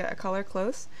to get a color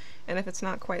close. And if it's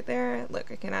not quite there,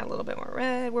 look, I can add a little bit more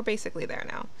red. We're basically there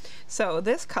now. So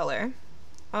this color,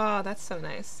 oh, that's so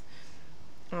nice.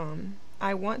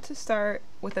 I want to start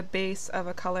with a base of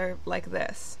a color like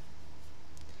this,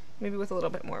 maybe with a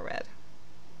little bit more red.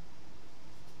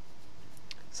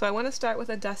 So I want to start with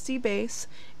a dusty base,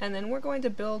 and then we're going to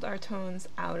build our tones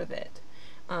out of it.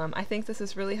 I think this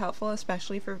is really helpful,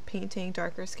 especially for painting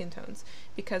darker skin tones,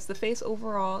 because the face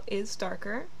overall is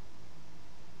darker,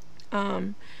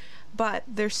 but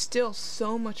there's still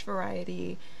so much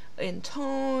variety in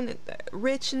tone,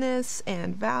 richness,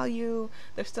 and value.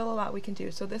 There's still a lot we can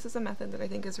do. So this is a method that I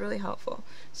think is really helpful.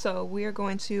 So we are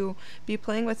going to be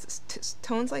playing with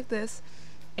tones like this,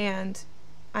 and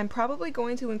I'm probably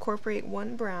going to incorporate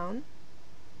one brown,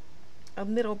 a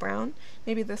middle brown,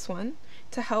 maybe this one,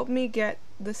 to help me get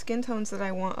the skin tones that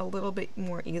I want a little bit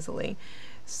more easily.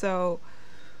 So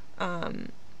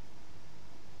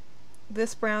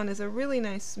this brown is a really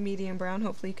nice medium brown,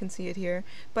 hopefully you can see it here,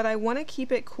 but I want to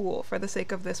keep it cool for the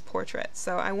sake of this portrait.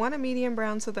 So I want a medium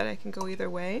brown so that I can go either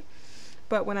way,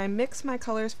 but when I mix my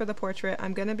colors for the portrait,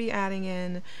 I'm going to be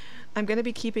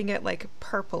keeping it like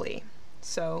purpley.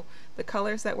 So the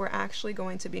colors that we're actually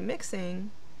going to be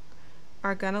mixing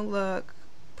are going to look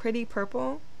pretty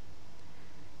purple,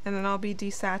 and then I'll be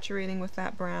desaturating with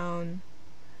that brown.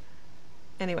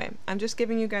 Anyway, I'm just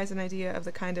giving you guys an idea of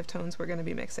the kind of tones we're going to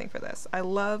be mixing for this. I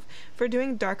love, for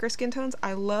doing darker skin tones,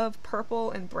 I love purple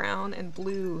and brown and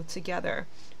blue together.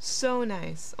 So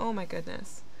nice. Oh my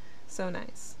goodness. So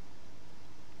nice.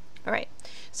 Alright,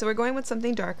 so we're going with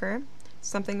something darker,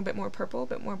 something a bit more purple, a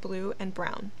bit more blue, and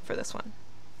brown for this one.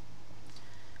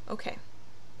 Okay.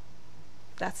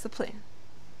 That's the plan.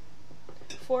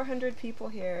 400 people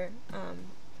here.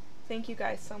 Thank you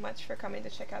guys so much for coming to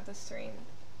check out the stream.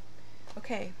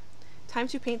 Okay, time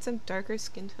to paint some darker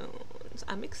skin tones.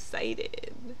 I'm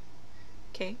excited.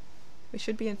 Okay, we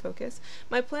should be in focus.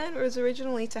 My plan was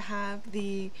originally to have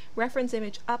the reference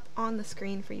image up on the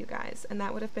screen for you guys, and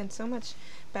that would have been so much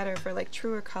better for like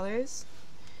truer colors.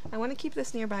 I want to keep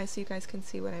this nearby so you guys can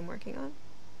see what I'm working on.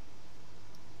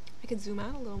 I can zoom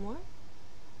out a little more.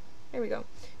 There we go.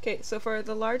 Okay, so for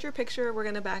the larger picture, we're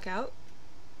going to back out.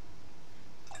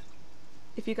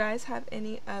 If you guys have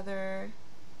any other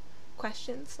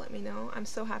questions, let me know. I'm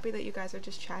so happy that you guys are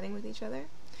just chatting with each other.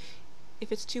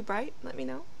 If it's too bright, let me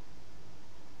know.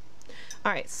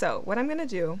 Alright, so what I'm going to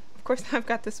do, of course I've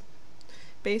got this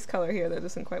base color here that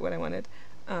isn't quite what I wanted,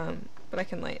 but I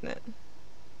can lighten it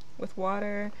with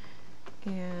water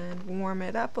and warm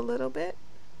it up a little bit.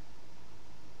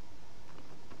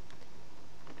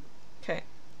 Okay,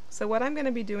 so what I'm going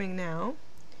to be doing now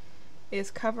is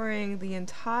covering the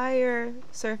entire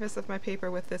surface of my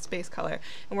paper with this base color,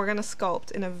 and we're going to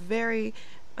sculpt in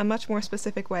a much more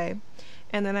specific way.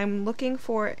 And then I'm looking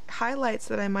for highlights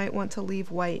that I might want to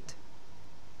leave white.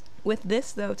 With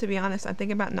this though, to be honest, I'm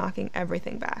thinking about knocking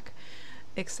everything back,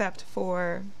 except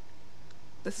for,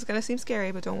 this is going to seem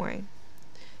scary, but don't worry,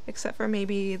 except for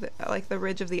maybe like the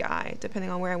ridge of the eye,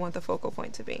 depending on where I want the focal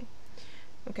point to be.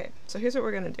 Okay, so here's what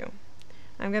we're going to do.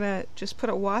 I'm going to just put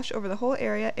a wash over the whole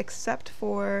area except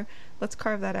for, let's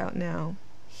carve that out now,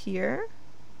 here,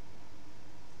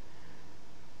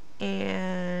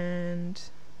 and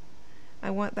I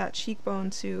want that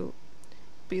cheekbone to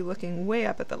be looking way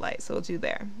up at the light, so we'll do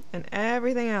there, and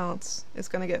everything else is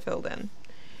going to get filled in.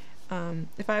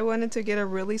 If I wanted to get a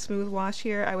really smooth wash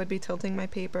here, I would be tilting my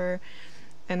paper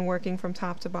and working from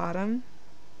top to bottom.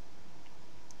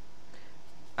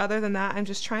 Other than that, I'm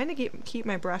just trying to keep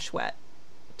my brush wet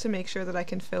to make sure that I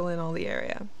can fill in all the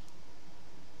area.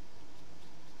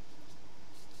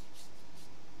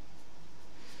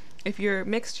 If your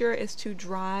mixture is too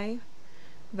dry,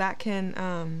 that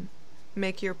can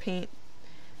make your paint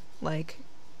like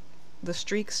the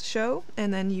streaks show,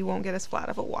 and then you won't get as flat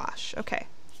of a wash. Okay,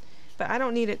 but I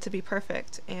don't need it to be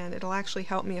perfect, and it'll actually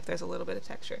help me if there's a little bit of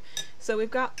texture. So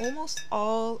we've got almost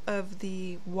all of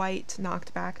the white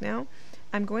knocked back now.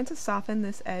 I'm going to soften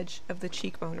this edge of the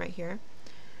cheekbone right here,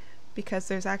 because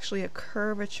there's actually a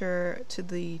curvature to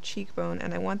the cheekbone,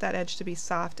 and I want that edge to be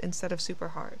soft instead of super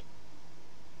hard.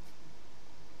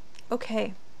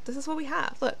 Okay, this is what we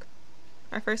have. Look,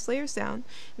 our first layer's down.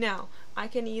 Now, I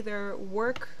can either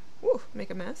work, make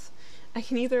a mess. I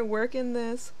can either work in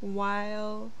this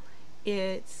while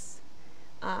it's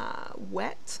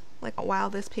wet, like while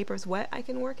this paper's wet, I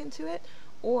can work into it,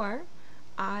 or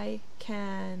I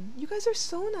can, you guys are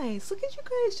so nice. Look at you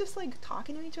guys just like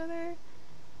talking to each other.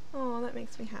 Oh, that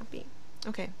makes me happy.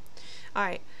 Okay,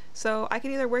 Alright, so I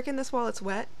can either work in this while it's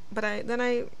wet, but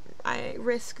I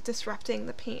risk disrupting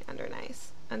the paint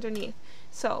underneath.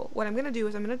 So what I'm gonna do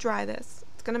is I'm gonna dry this.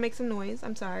 It's gonna make some noise,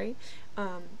 I'm sorry.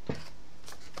 I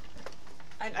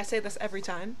say this every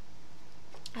time.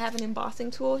 I have an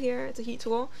embossing tool here, it's a heat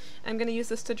tool. I'm gonna use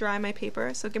this to dry my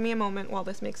paper, so give me a moment while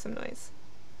this makes some noise.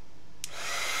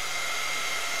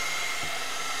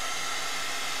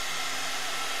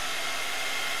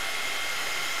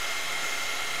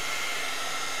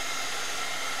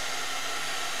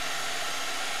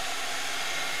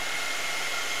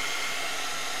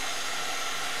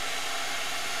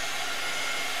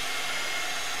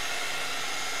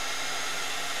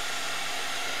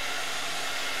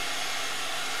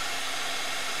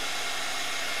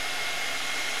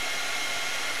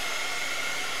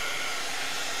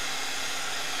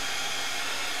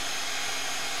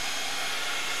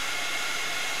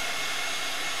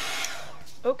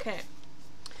 Okay.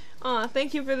 Aw,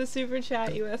 thank you for the super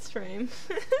chat, US Frame.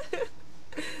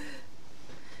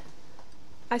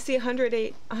 I see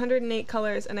 108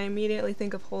 colors and I immediately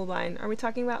think of Holbein. Are we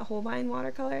talking about Holbein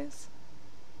watercolors?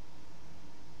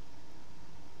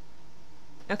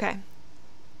 Okay.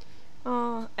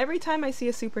 Aw, every time I see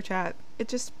a super chat, it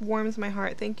just warms my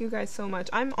heart. Thank you guys so much.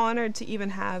 I'm honored to even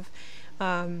have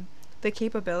the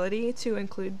capability to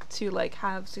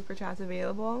have super chats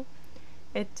available.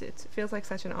 It feels like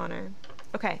such an honor.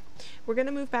 Okay, we're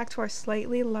gonna move back to our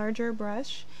slightly larger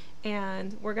brush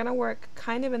and we're gonna work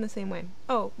kind of in the same way.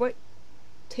 Oh, what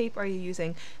tape are you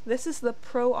using? This is the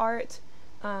Pro Art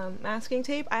masking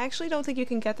tape. I actually don't think you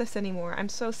can get this anymore. I'm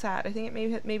so sad. I think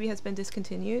it maybe has been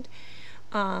discontinued.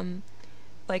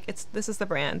 This is the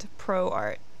brand Pro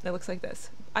Art. It looks like this.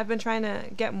 I've been trying to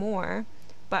get more,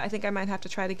 but I think I might have to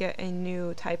try to get a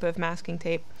new type of masking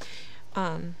tape.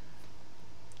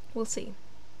 We'll see.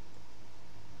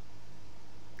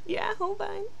 Yeah,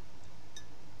 Holbein.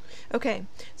 Okay,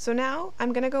 so now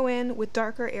I'm gonna go in with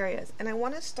darker areas, and I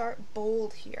want to start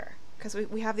bold here because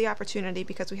we have the opportunity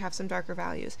because we have some darker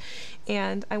values,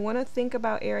 and I want to think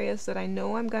about areas that I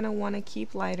know I'm gonna want to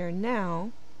keep lighter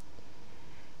now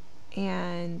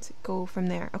and go from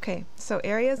there. Okay, so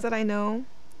areas that I know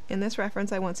in this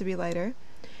reference I want to be lighter.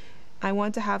 I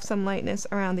want to have some lightness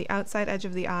around the outside edge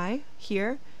of the eye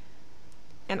here.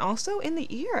 And also in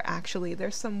the ear, actually.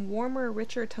 There's some warmer,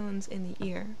 richer tones in the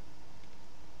ear.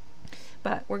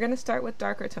 But we're going to start with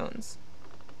darker tones.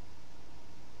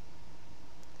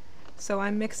 So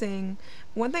I'm mixing,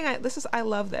 one thing I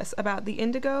love this about the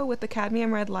indigo with the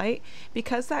cadmium red light,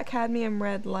 because that cadmium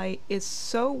red light is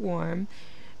so warm,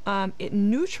 it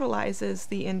neutralizes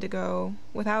the indigo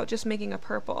without just making a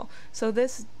purple. So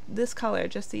this color,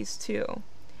 just these two.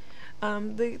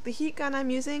 The heat gun I'm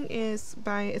using is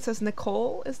by, it says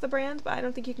Nicole is the brand, but I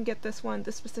don't think you can get this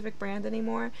specific brand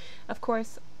anymore. Of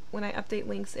course, when I update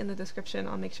links in the description,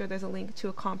 I'll make sure there's a link to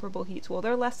a comparable heat tool.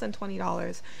 They're less than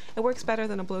 $20. It works better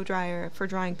than a blow dryer for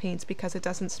drying paints because it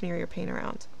doesn't smear your paint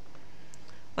around.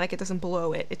 Like, it doesn't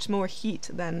blow it. It's more heat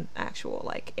than actual,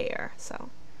 like, air, so.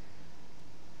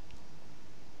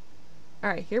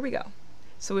 Alright, here we go.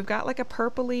 So we've got like a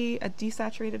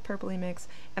desaturated purpley mix,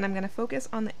 and I'm going to focus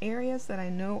on the areas that I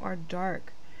know are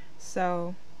dark.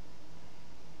 So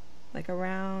like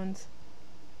around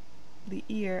the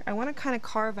ear, I want to kind of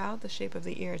carve out the shape of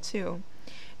the ear too.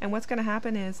 And what's going to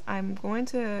happen is I'm going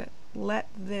to let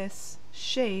this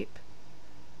shape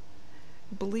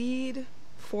bleed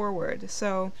forward.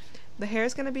 So the hair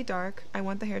is going to be dark. I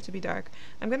want the hair to be dark.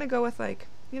 I'm going to go with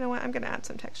you know what, I'm going to add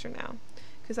some texture now,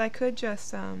 because I could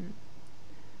just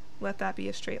let that be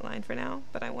a straight line for now,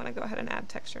 but I want to go ahead and add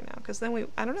texture now, because then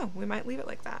I don't know, we might leave it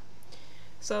like that.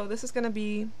 So this is going to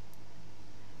be,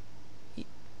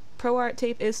 Pro Art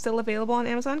tape is still available on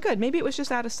Amazon. Good, maybe it was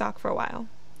just out of stock for a while.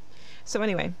 So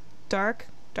anyway, dark,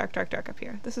 dark, dark, dark up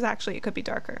here. This is actually, it could be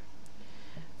darker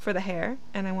for the hair,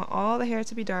 and I want all the hair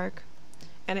to be dark,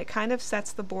 and it kind of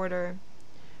sets the border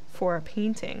for a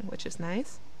painting, which is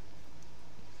nice.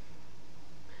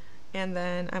 And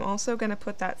then I'm also going to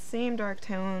put that same dark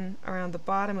tone around the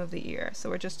bottom of the ear. So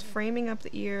we're just framing up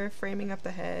the ear, framing up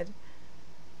the head,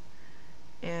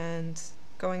 and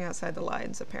going outside the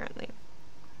lines apparently.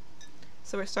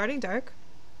 So we're starting dark.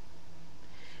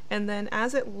 And then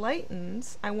as it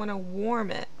lightens, I want to warm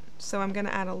it. So I'm going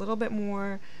to add a little bit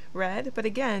more red. But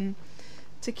again,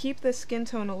 to keep the skin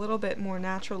tone a little bit more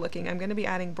natural looking, I'm going to be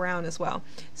adding brown as well.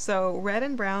 So red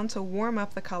and brown to warm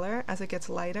up the color as it gets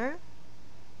lighter.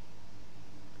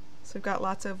 So we've got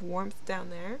lots of warmth down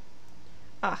there.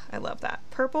 Ah, I love that.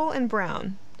 Purple and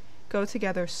brown go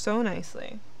together so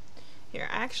nicely. Here,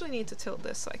 I actually need to tilt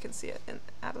this so I can see it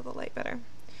out of the light better.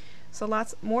 So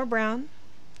lots more brown,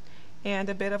 and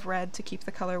a bit of red to keep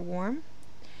the color warm.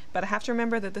 But I have to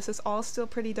remember that this is all still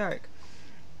pretty dark.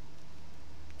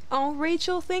 Oh,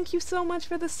 Rachel, thank you so much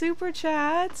for the super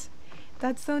chat.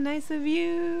 That's so nice of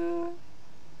you.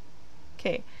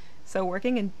 Okay, so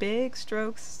working in big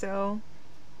strokes still,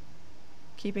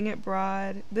 keeping it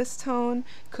broad. This tone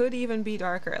could even be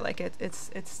darker, like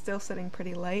it's still sitting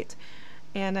pretty light.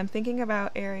 And I'm thinking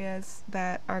about areas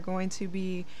that are going to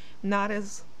be not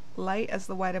as light as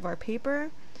the white of our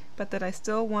paper, but that I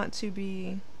still want to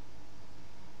be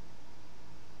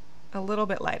a little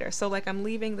bit lighter. So like I'm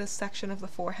leaving this section of the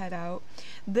forehead out.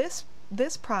 This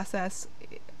process,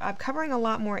 I'm covering a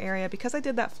lot more area because I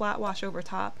did that flat wash over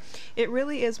top. It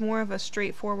really is more of a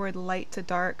straightforward light to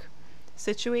dark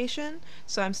situation.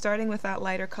 So I'm starting with that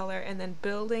lighter color and then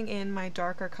building in my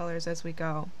darker colors as we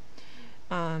go.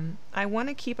 I want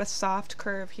to keep a soft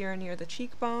curve here near the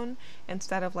cheekbone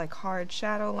instead of like hard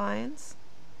shadow lines.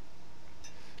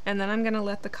 And then I'm going to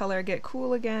let the color get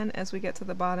cool again as we get to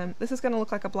the bottom. This is going to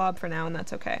look like a blob for now, and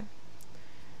that's okay.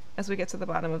 As we get to the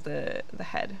bottom of the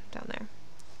head down there.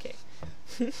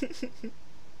 Okay.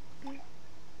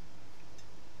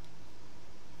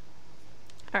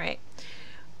 Alright.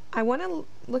 I want to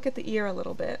look at the ear a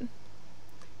little bit.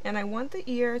 And I want the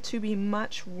ear to be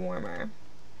much warmer.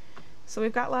 So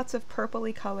we've got lots of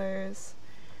purpley colors,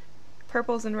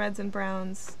 purples and reds and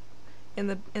browns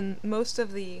in most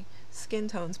of the skin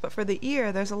tones, but for the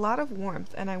ear there's a lot of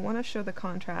warmth, and I want to show the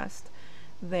contrast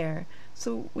there.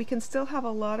 So we can still have a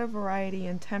lot of variety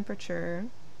in temperature,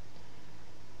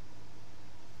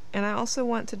 and I also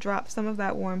want to drop some of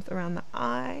that warmth around the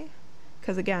eye,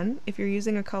 because again, if you're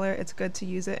using a color, it's good to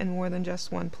use it in more than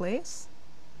just one place.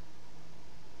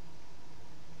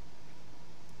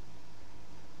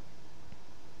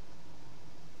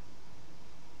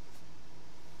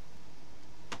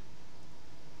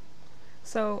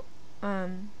 So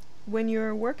when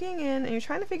you're working in and you're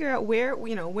trying to figure out where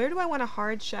do I want a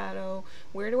hard shadow,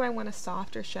 where do I want a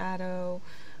softer shadow,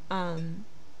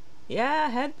 yeah,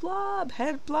 head blob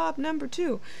number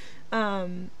 2. A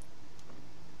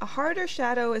harder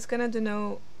shadow is going to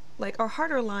denote, like, or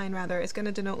harder line rather, is going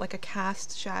to denote like a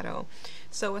cast shadow.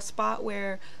 So a spot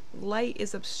where light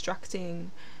is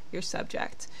obstructing your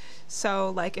subject. So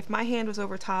like if my hand was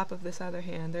over top of this other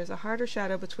hand, there's a harder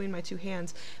shadow between my two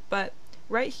hands, but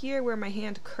right here where my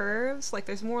hand curves, like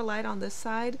there's more light on this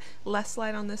side, less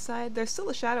light on this side, there's still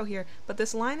a shadow here, but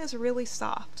this line is really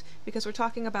soft because we're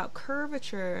talking about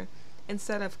curvature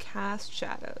instead of cast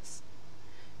shadows.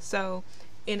 So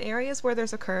in areas where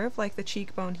there's a curve, like the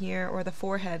cheekbone here or the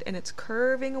forehead, and it's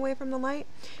curving away from the light,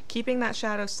 keeping that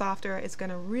shadow softer is going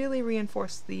to really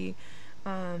reinforce the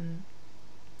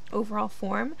overall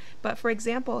form. But for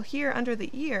example, here under the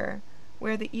ear,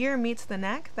 where the ear meets the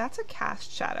neck, that's a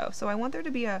cast shadow. So I want there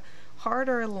to be a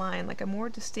harder line, like a more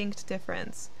distinct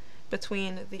difference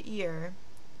between the ear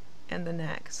and the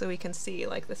neck, so we can see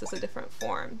like this is a different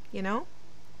form, you know?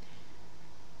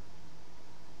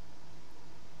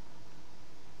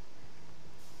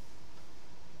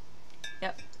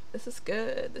 Yep, this is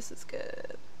good, this is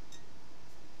good.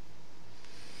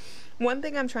 One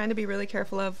thing I'm trying to be really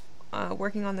careful of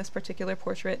working on this particular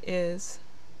portrait is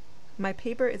my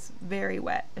paper is very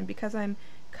wet, and because I'm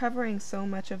covering so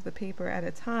much of the paper at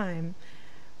a time,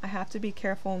 I have to be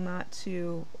careful not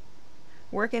to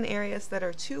work in areas that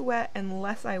are too wet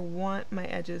unless I want my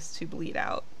edges to bleed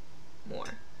out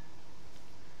more.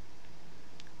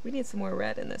 We need some more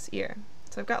red in this ear.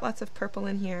 So I've got lots of purple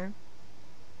in here,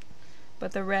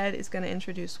 but the red is going to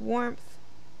introduce warmth.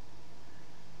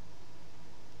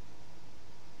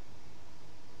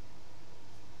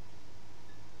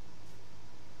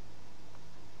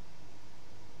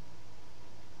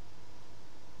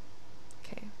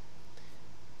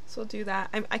 So we'll do that.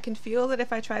 I can feel that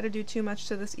if I try to do too much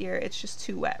to this ear, it's just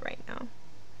too wet right now.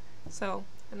 So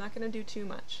I'm not going to do too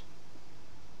much.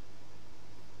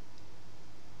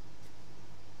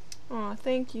 Aw,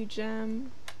 thank you,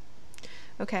 Jem.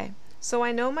 Okay, so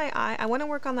I know my eye. I want to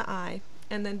work on the eye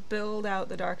and then build out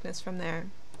the darkness from there.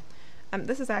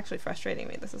 This is actually frustrating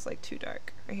me. This is like too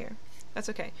dark right here. That's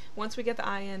okay. Once we get the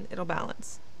eye in, it'll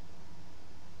balance.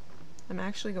 I'm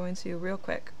actually going to, real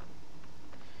quick,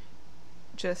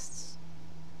 just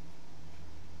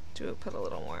put a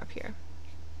little more up here.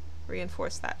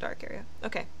 Reinforce that dark area.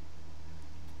 Okay.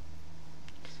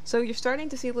 So you're starting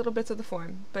to see little bits of the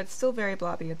form, but it's still very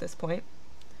blobby at this point.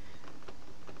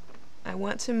 I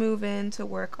want to move in to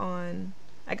work on,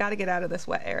 I gotta get out of this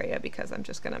wet area because I'm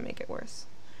just gonna make it worse.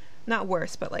 Not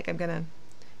worse, but like I'm gonna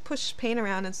push paint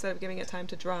around instead of giving it time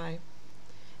to dry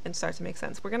and start to make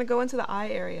sense. We're gonna go into the eye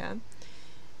area,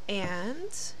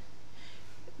 and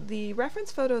the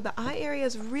reference photo, the eye area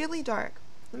is really dark.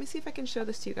 Let me see if I can show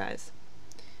this to you guys.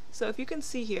 So if you can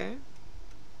see here,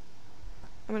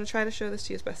 I'm going to try to show this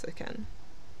to you as best I can.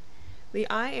 The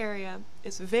eye area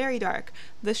is very dark.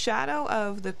 The shadow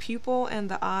of the pupil and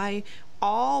the eye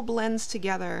all blends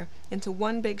together into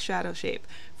one big shadow shape.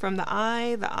 From the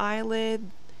eye, the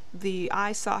eyelid, the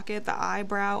eye socket, the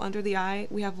eyebrow, under the eye,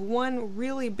 we have one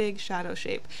really big shadow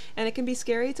shape. And it can be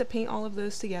scary to paint all of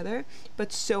those together,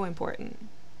 but so important.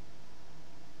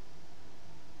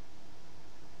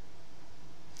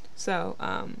 So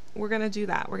we're going to do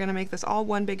that. We're going to make this all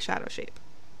one big shadow shape.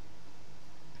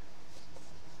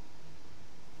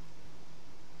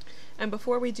 And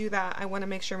before we do that, I want to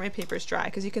make sure my paper's dry,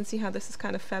 because you can see how this is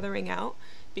kind of feathering out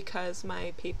because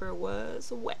my paper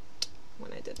was wet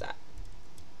when I did that.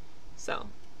 So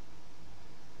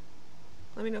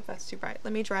let me know if that's too bright.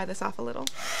 Let me dry this off a little.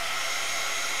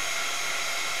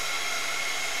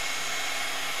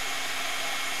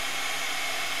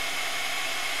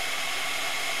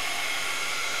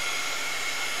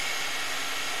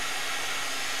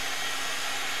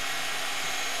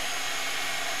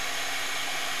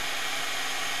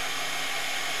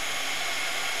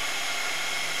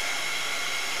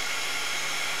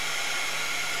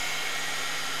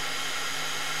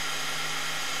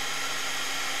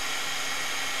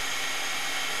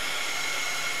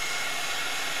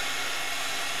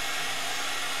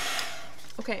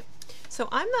 Okay, so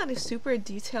I'm not a super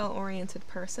detail-oriented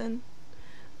person,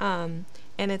 and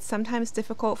it's sometimes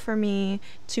difficult for me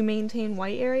to maintain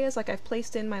white areas. Like, I've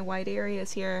placed in my white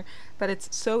areas here, but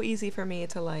it's so easy for me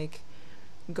to like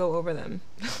go over them.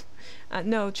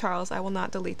 No, Charles, I will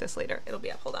not delete this later. It'll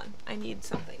be up. Hold on. I need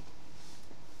something.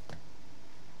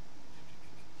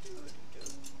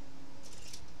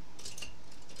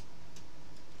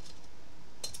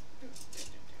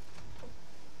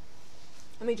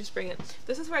 Let me just bring it.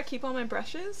 This is where I keep all my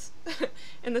brushes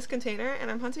in this container,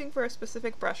 and I'm hunting for a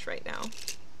specific brush right now.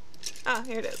 Ah,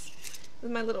 here it is. This is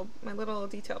my little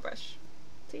detail brush.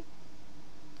 See?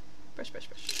 Brush, brush,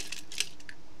 brush.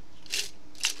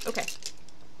 Okay.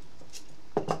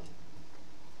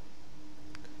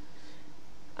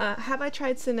 Have I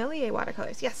tried Sennelier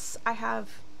watercolors? Yes, I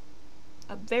have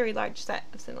a very large set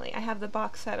of Sennelier. I have the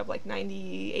box set of like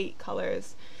 98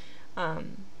 colors.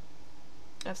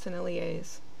 Of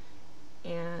Senneliers,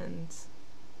 and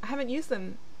I haven't used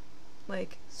them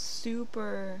like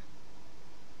super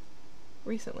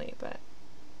recently, but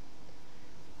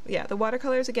yeah, the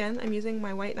watercolors, again, I'm using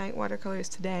my White Night watercolors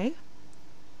today,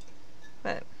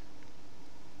 but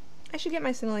I should get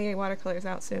my Sennelier watercolors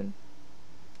out soon.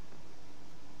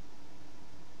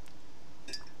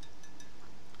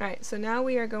 Alright, so now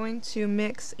we are going to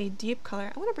mix a deep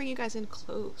color. I want to bring you guys in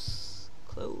close.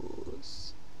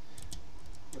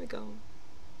 There we go.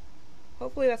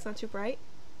 Hopefully that's not too bright.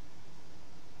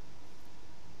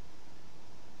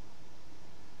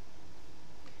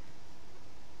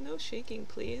 No shaking,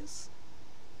 please.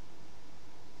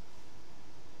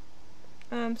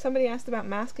 Somebody asked about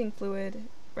masking fluid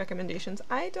recommendations.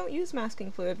 I don't use masking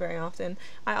fluid very often.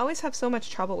 I always have so much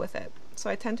trouble with it, so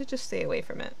I tend to just stay away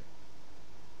from it.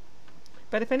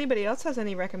 But if anybody else has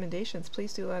any recommendations,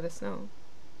 please do let us know.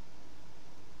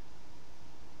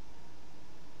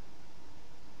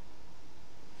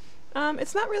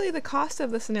 It's not really the cost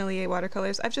of the Sennelier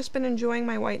watercolors. I've just been enjoying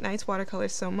my White Nights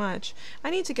watercolors so much.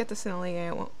 I need to get the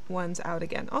Sennelier ones out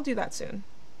again. I'll do that soon.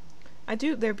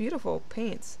 They're beautiful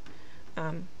paints.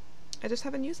 I just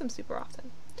haven't used them super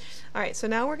often. Alright, so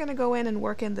now we're going to go in and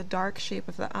work in the dark shape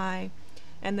of the eye,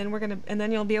 and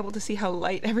then you'll be able to see how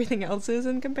light everything else is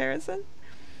in comparison.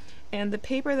 And the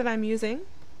paper that I'm using,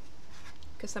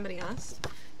 because somebody asked,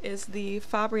 is the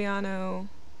Fabriano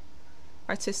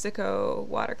Artistico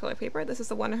watercolor paper. This is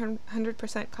the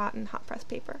 100% cotton hot press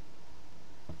paper.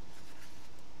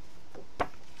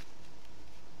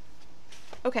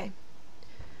 Okay,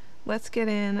 let's get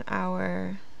in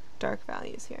our dark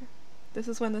values here. This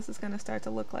is when this is going to start to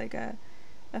look like a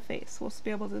face. We'll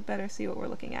be able to better see what we're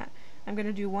looking at. I'm going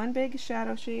to do one big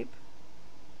shadow shape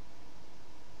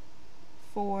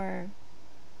for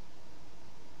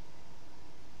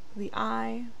the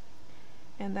eye,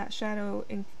 and that shadow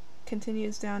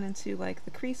continues down into like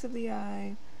the crease of the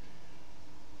eye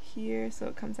here, so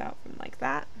it comes out from like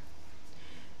that,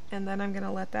 and then I'm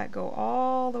gonna let that go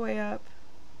all the way up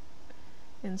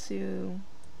into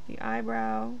the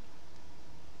eyebrow,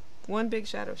 one big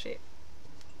shadow shape.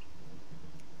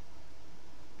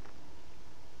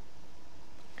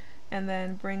 And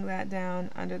then bring that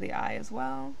down under the eye as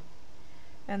well,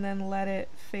 and then let it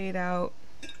fade out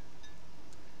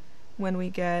when we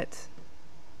get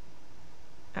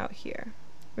out here.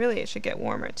 Really, it should get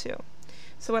warmer too.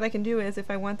 So what I can do is, if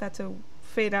I want that to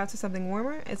fade out to something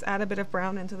warmer, is add a bit of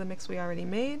brown into the mix we already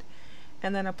made,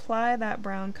 and then apply that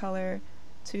brown color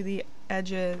to the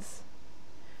edges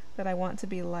that I want to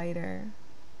be lighter.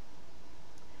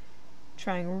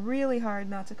 Trying really hard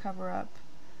not to cover up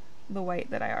the white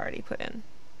that I already put in.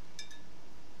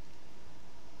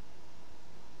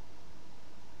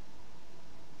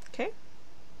 Okay.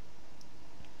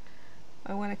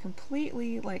 I want to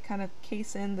completely like kind of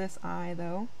case in this eye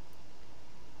though.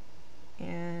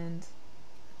 And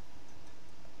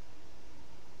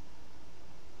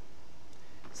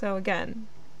so again,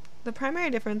 the primary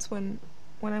difference when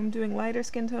I'm doing lighter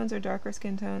skin tones or darker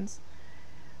skin tones,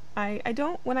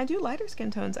 when I do lighter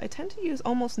skin tones, I tend to use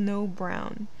almost no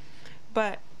brown.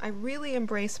 But I really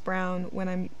embrace brown when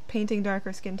I'm painting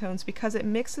darker skin tones because it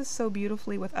mixes so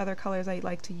beautifully with other colors I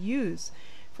like to use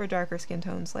for darker skin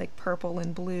tones, like purple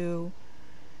and blue.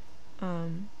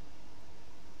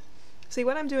 See,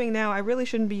 what I'm doing now, I really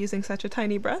shouldn't be using such a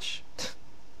tiny brush.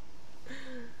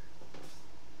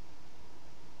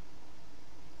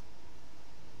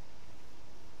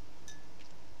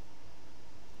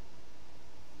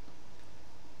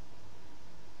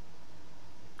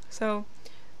 So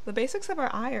the basics of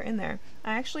our eye are in there.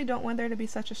 I actually don't want there to be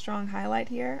such a strong highlight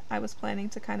here. I was planning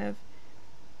to kind of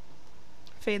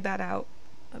fade that out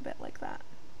a bit like that.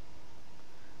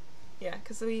 Yeah,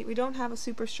 because we don't have a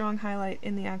super strong highlight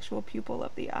in the actual pupil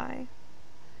of the eye.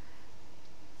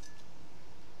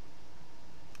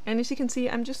 And as you can see,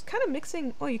 I'm just kind of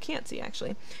mixing, well, you can't see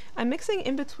actually. I'm mixing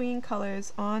in between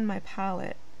colors on my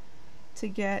palette to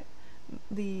get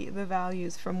the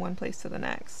values from one place to the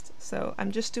next. So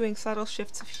I'm just doing subtle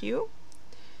shifts of hue.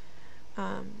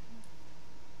 So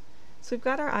we've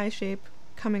got our eye shape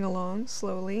coming along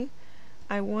slowly.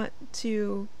 I want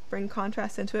to bring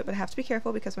contrast into it, but I have to be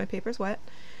careful because my paper's wet.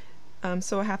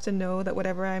 So I have to know that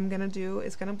whatever I'm gonna do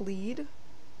is gonna bleed.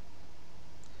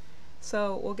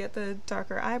 So we'll get the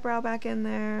darker eyebrow back in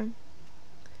there.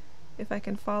 If I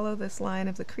can follow this line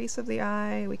of the crease of the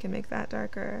eye, we can make that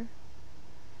darker.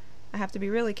 I have to be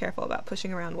really careful about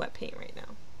pushing around wet paint right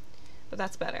now, but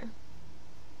that's better.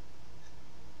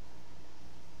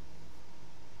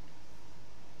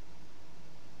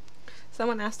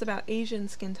 Someone asked about Asian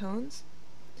skin tones.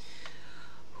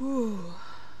 Ooh.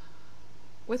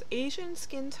 With Asian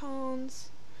skin tones,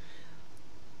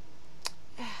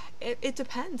 it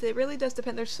depends. It really does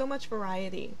depend. There's so much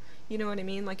variety. You know what I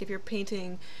mean? Like if you're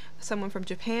painting someone from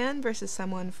Japan versus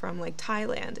someone from like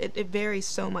Thailand, it varies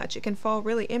so much. It can fall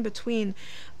really in between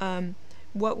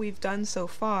what we've done so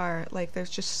far. Like there's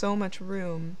just so much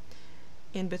room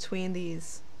in between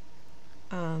these.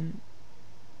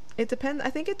 It depends. I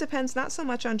think it depends not so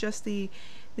much on just the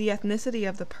ethnicity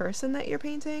of the person that you're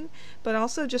painting, but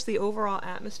also just the overall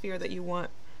atmosphere that you want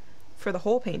for the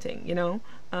whole painting, you know?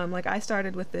 Like I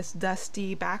started with this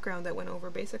dusty background that went over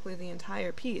basically the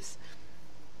entire piece,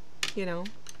 you know?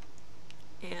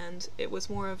 And it was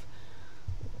more of,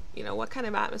 you know, what kind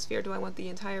of atmosphere do I want the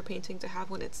entire painting to have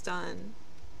when it's done?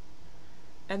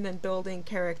 And then building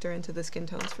character into the skin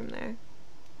tones from there.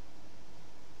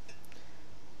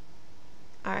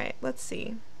 Alright, let's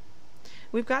see.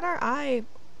 We've got our eye.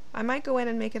 I might go in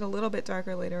and make it a little bit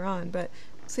darker later on, but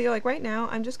see, like right now,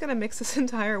 I'm just gonna mix this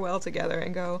entire well together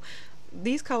and go,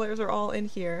 these colors are all in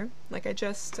here. Like I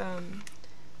just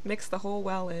mixed the whole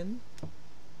well in.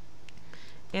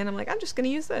 And I'm like, I'm just gonna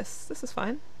use this. This is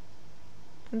fine.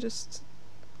 And just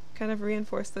kind of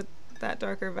reinforce that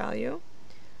darker value.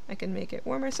 I can make it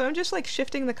warmer. So I'm just like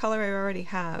shifting the color I already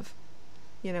have,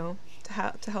 you know,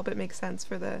 to help it make sense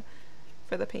for the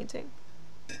painting.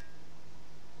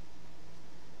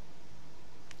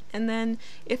 And then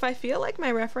if I feel like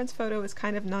my reference photo is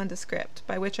kind of nondescript,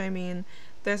 by which I mean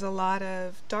there's a lot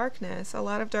of darkness, a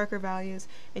lot of darker values,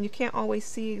 and you can't always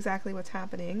see exactly what's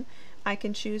happening, I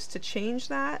can choose to change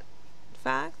that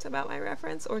fact about my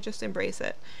reference or just embrace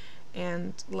it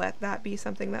and let that be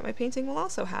something that my painting will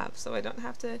also have. So I don't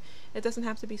have to, it doesn't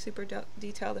have to be super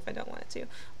detailed if I don't want it to.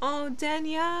 Oh,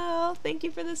 Danielle, thank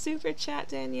you for the super chat,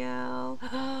 Danielle.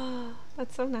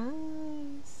 That's so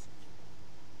nice.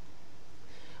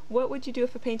 What would you do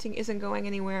if a painting isn't going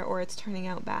anywhere or it's turning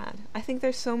out bad? I think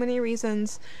there's so many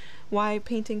reasons why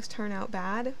paintings turn out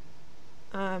bad.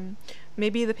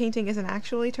 Maybe the painting isn't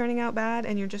actually turning out bad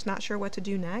and you're just not sure what to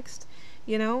do next,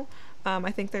 you know?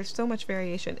 I think there's so much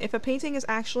variation. If a painting is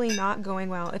actually not going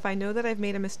well, if I know that I've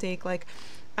made a mistake, like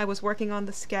I was working on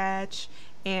the sketch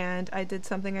and I did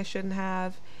something I shouldn't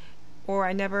have,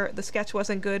 or the sketch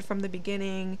wasn't good from the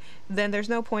beginning, then there's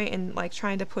no point in like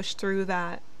trying to push through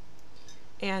that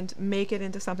and make it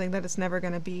into something that it's never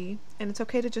going to be. And it's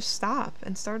okay to just stop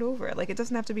and start over. Like, it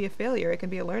doesn't have to be a failure. It can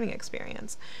be a learning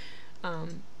experience.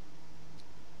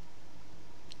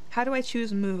 How do I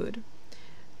choose mood?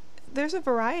 There's a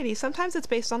variety. Sometimes it's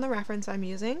based on the reference I'm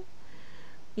using.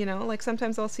 You know, like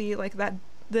sometimes I'll see like that,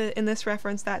 in this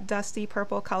reference, that dusty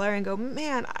purple color and go,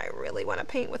 man, I really want to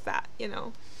paint with that, you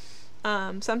know.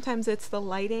 Sometimes it's the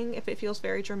lighting, if it feels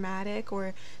very dramatic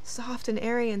or soft and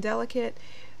airy and delicate.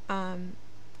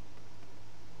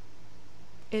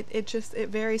 It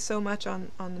varies so much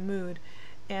on the mood.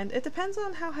 And it depends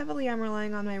on how heavily I'm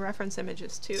relying on my reference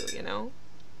images too, you know.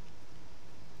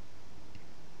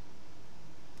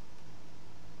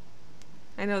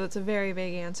 I know that's a very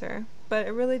vague answer, but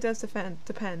it really does depend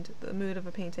the mood of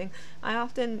a painting. I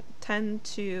often tend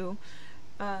to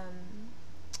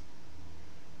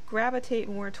gravitate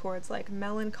more towards like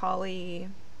melancholy,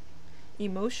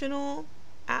 emotional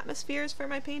atmospheres for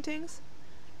my paintings,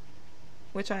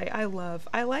 which I love.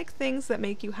 I like things that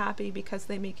make you happy because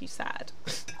they make you sad.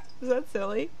 Is that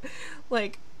silly?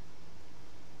 Like,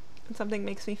 something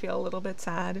makes me feel a little bit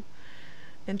sad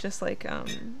and just like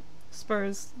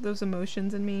spurs those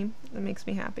emotions in me. That makes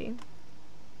me happy.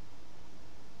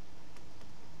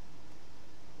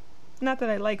 Not that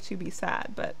I like to be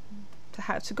sad, but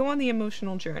to go on the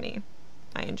emotional journey,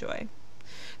 I enjoy.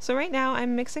 So right now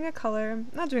I'm mixing a color. I'm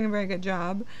not doing a very good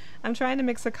job. I'm trying to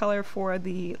mix a color for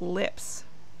the lips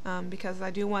because I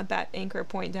do want that anchor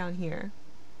point down here.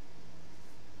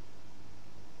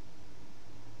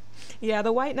 Yeah,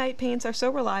 the white night paints are so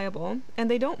reliable and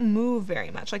they don't move very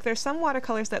much. Like, there's some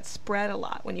watercolors that spread a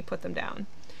lot when you put them down,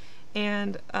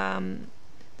 and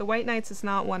the white nights is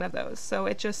not one of those. So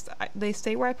it just, they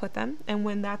stay where I put them, and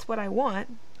when that's what I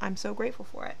want, I'm so grateful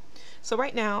for it. So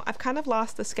right now I've kind of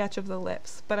lost the sketch of the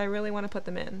lips, but I really want to put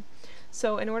them in.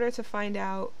 So in order to find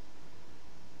out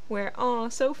where, oh,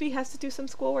 Sophie has to do some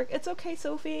schoolwork. It's okay,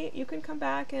 Sophie, you can come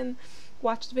back and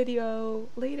watch the video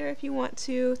later if you want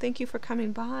to. Thank you for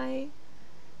coming by.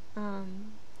 I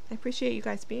appreciate you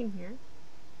guys being here.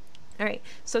 Alright,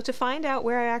 so to find out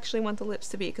where I actually want the lips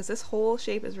to be, because this whole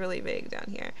shape is really vague down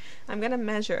here, I'm going to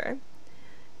measure,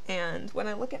 and when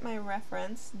I look at my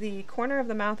reference, the corner of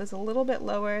the mouth is a little bit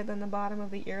lower than the bottom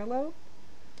of the earlobe,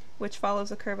 which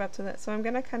follows a curve up to that. So I'm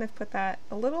going to kind of put that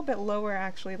a little bit lower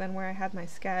actually than where I had my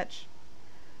sketch.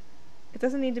 It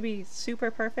doesn't need to be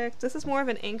super perfect. This is more of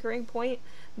an anchoring point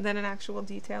than an actual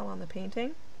detail on the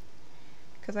painting,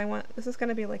 because I want, this is going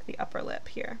to be like the upper lip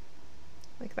here,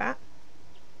 like that.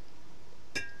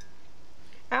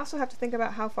 I also have to think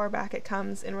about how far back it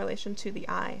comes in relation to the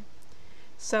eye.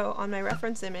 So on my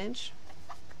reference image,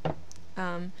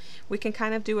 we can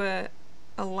kind of do a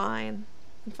line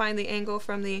and find the angle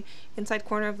from the inside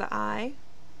corner of the eye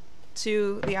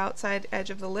to the outside edge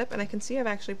of the lip, and I can see I've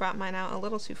actually brought mine out a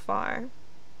little too far.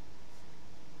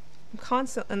 I'm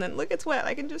constant, and then look, it's wet.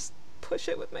 I can just push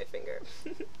it with my finger.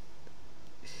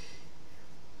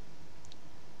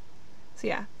 So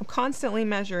yeah, I'm constantly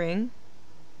measuring,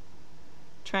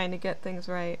 trying to get things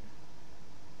right.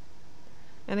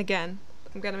 And again,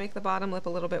 I'm going to make the bottom lip a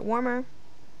little bit warmer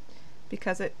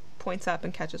because it points up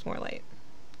and catches more light.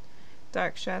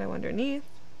 Dark shadow underneath.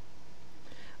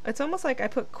 It's almost like I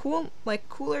put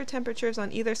cooler temperatures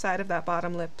on either side of that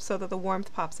bottom lip so that the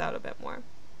warmth pops out a bit more.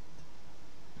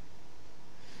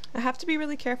 I have to be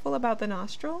really careful about the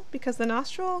nostril because the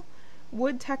nostril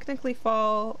would technically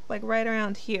fall like right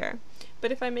around here.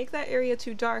 But if I make that area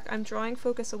too dark, I'm drawing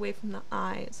focus away from the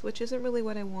eyes, which isn't really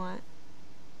what I want.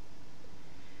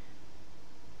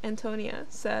 Antonia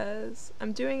says,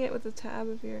 I'm doing it with the tab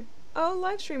of your... Oh,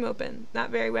 live stream open.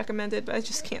 Not very recommended, but I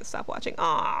just can't stop watching.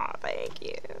 Aw, thank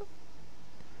you.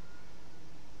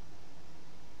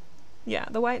 Yeah,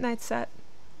 the White Knight set.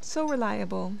 So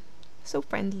reliable. So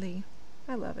friendly.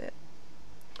 I love it.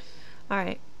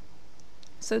 Alright.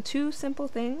 So 2 simple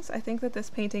things I think that this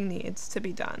painting needs to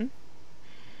be done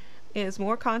is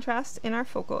more contrast in our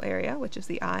focal area, which is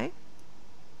the eye.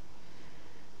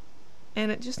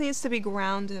 And it just needs to be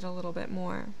grounded a little bit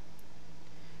more.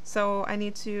 So I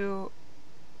need to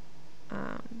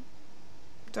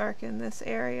darken this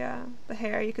area, the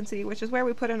hair, you can see, which is where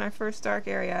we put in our first dark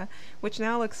area, which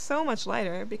now looks so much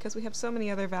lighter because we have so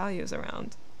many other values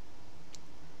around.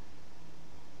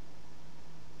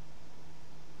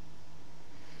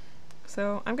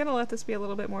 So I'm going to let this be a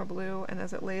little bit more blue, and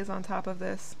as it lays on top of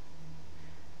this,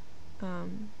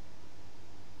 then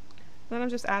I'm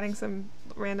just adding some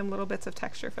random little bits of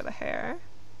texture for the hair.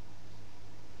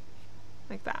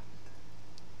 Like that.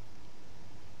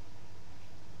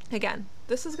 Again,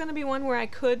 this is going to be one where I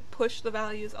could push the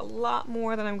values a lot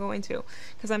more than I'm going to,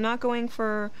 because I'm not going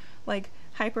for like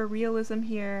hyper realism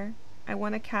here. I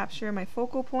want to capture my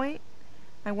focal point.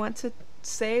 I want to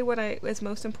say what is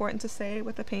most important to say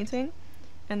with the painting,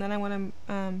 and then I want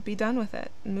to be done with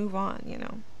it and move on, you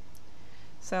know.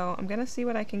 So I'm gonna see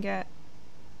what I can get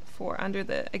for under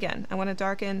the, again, I want to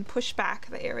darken, push back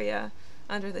the area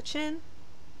under the chin.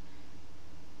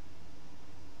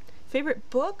 Favorite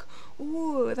book?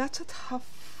 Ooh, that's a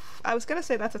tough, I was gonna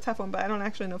say that's a tough one, but I don't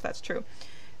actually know if that's true.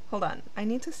 Hold on, I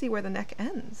need to see where the neck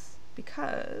ends,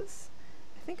 because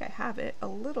I think I have it a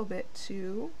little bit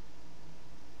too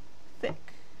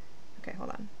thick. Okay,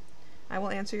 hold on. I will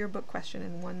answer your book question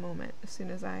in one moment as soon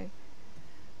as I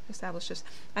establish this.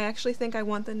 I actually think I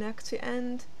want the neck to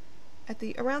end at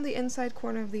the around the inside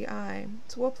corner of the eye.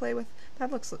 So we'll play with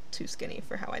that. Looks too skinny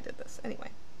for how I did this.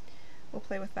 Anyway, we'll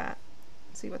play with that.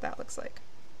 See what that looks like.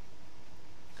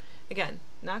 Again,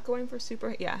 not going for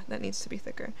super, yeah, that needs to be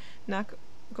thicker. Not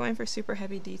going for super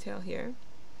heavy detail here.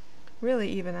 Really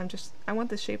even, I want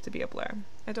this shape to be a blur.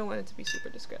 I don't want it to be super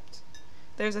descript.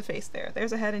 There's a face there.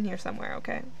 There's a head in here somewhere,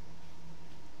 okay?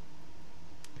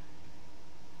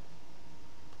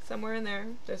 Somewhere in there,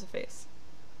 there's a face.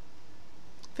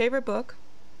 Favorite book?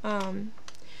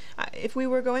 If we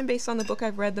were going based on the book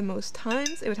I've read the most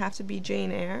times, it would have to be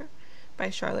Jane Eyre by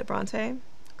Charlotte Bronte.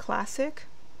 Classic.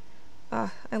 I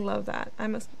love that.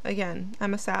 I'm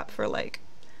a sap for like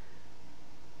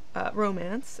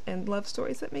romance and love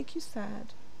stories that make you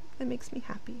sad. That makes me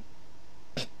happy.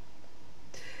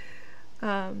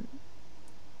 I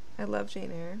love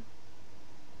Jane Eyre.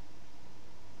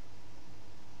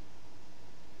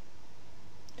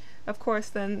 Of course,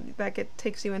 then that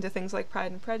takes you into things like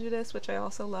Pride and Prejudice, which I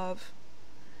also love.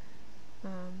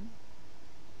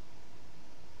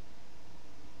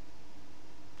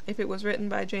 If it was written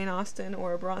by Jane Austen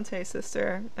or a Bronte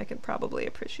sister, I could probably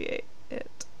appreciate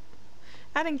it.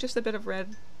 Adding just a bit of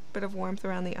red, bit of warmth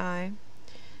around the eye.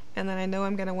 And then I know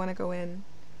I'm going to want to go in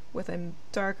with a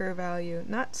darker value.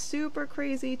 Not super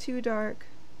crazy too dark.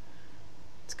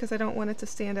 It's because I don't want it to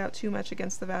stand out too much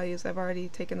against the values I've already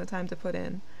taken the time to put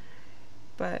in.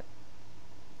 But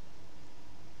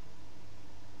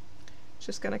it's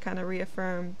just going to kind of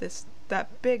reaffirm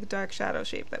that big dark shadow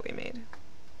shape that we made.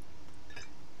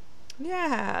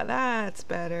 Yeah, that's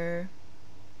better.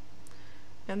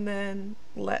 And then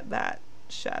let that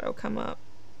shadow come up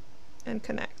and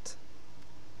connect.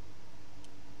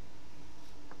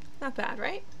 Not bad,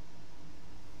 right?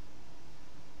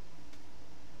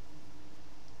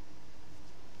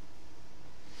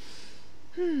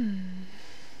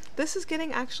 This is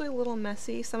getting actually a little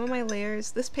messy. Some of my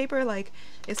layers, this paper like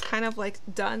is kind of like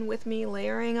done with me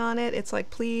layering on it. It's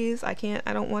like, please, I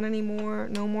don't want any more,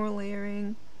 no more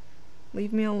layering.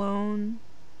 Leave me alone.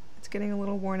 It's getting a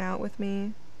little worn out with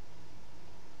me.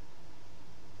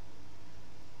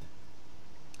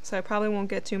 So I probably won't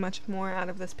get too much more out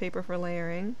of this paper for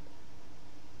layering.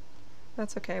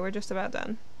 That's okay, we're just about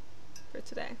done for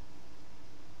today.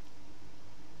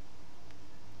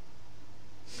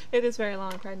 It is very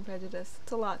long, Pride and Prejudice.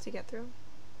 It's a lot to get through.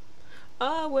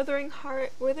 Wuthering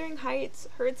Heights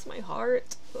hurts my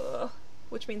heart. Ugh.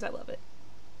 Which means I love it.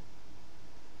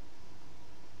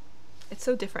 It's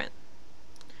so different.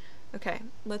 Okay,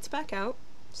 let's back out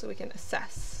so we can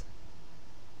assess.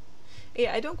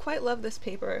 Yeah, I don't quite love this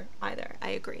paper either,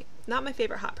 I agree. Not my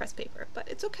favorite hot press paper, but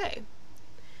it's okay.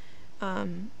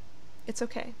 It's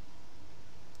okay.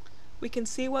 We can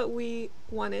see what we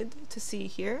wanted to see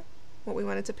here, what we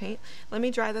wanted to paint. Let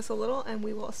me dry this a little and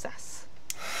we will assess.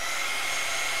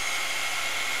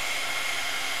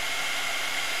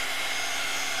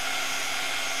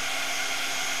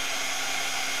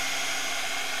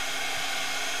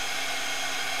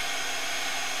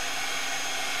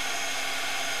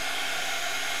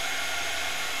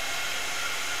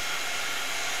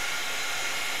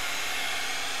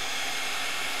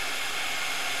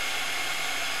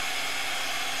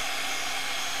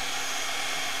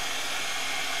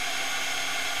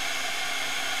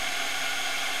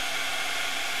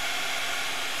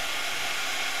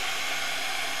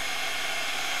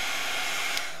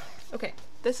 Okay,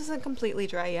 this isn't completely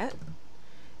dry yet,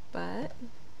 but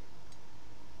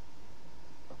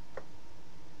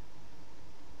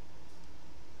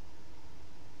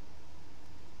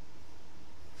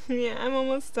yeah, I'm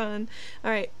almost done.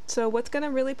 Alright, so what's going to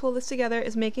really pull this together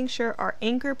is making sure our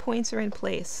anchor points are in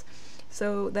place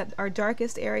so that our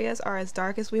darkest areas are as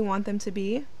dark as we want them to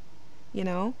be, you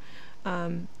know.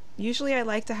 Usually I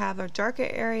like to have a darker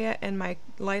area and my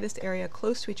lightest area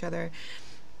close to each other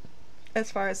as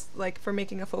far as like for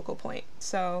making a focal point.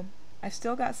 So I've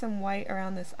still got some white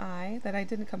around this eye that I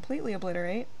didn't completely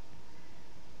obliterate,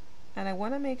 and I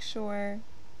want to make sure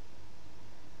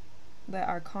that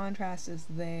our contrast is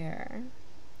there.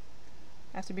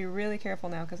 I have to be really careful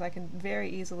now because I can very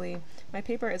easily, my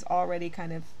paper is already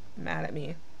kind of mad at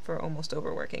me for almost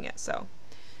overworking it, so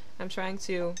I'm trying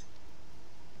to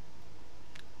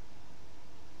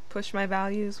push my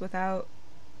values without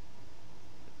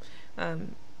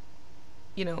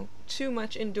you know, too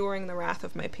much enduring the wrath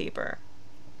of my paper.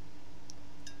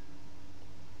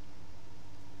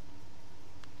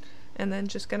 And then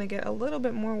just gonna get a little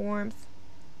bit more warmth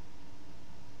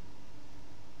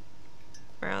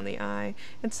around the eye.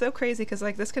 It's so crazy because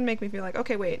like this can make me feel like,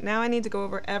 okay, wait, now I need to go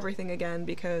over everything again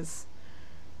because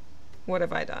what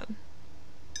have I done?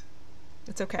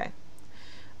 It's okay.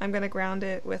 I'm gonna ground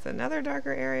it with another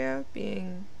darker area,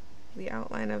 being the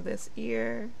outline of this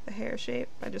ear, the hair shape.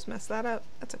 I just messed that up.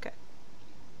 That's okay.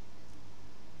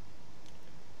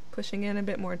 Pushing in a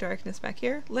bit more darkness back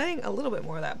here, letting a little bit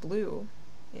more of that blue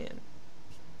in.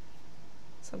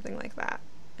 Something like that.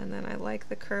 And then I like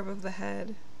the curve of the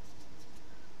head.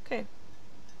 Okay.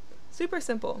 Super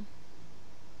simple.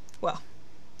 Well.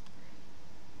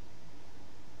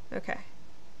 Okay.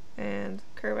 And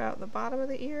curve out the bottom of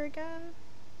the ear again.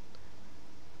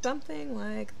 Something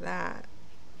like that.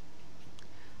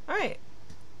 Alright.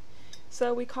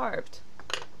 So we carved.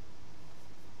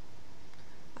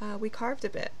 We carved a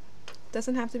bit.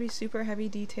 Doesn't have to be super heavy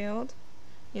detailed.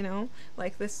 You know,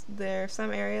 like this, there are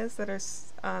some areas that are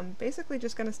basically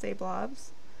just going to stay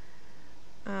blobs.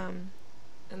 And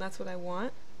that's what I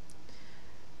want.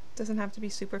 Doesn't have to be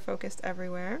super focused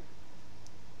everywhere.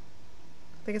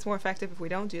 I think it's more effective if we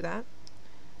don't do that.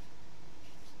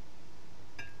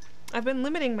 I've been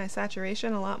limiting my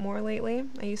saturation a lot more lately.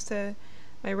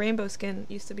 My rainbow skin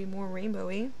used to be more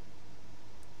rainbowy.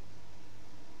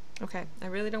 Okay, I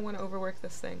really don't want to overwork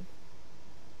this thing.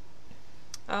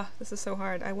 This is so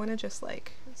hard. I want to just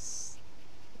like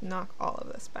knock all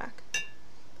of this back.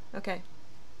 Okay.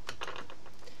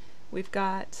 We've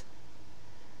got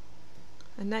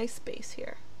a nice base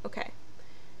here. Okay.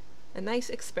 A nice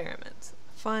experiment.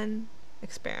 Fun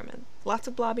experiment. Lots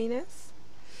of blobbiness,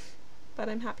 but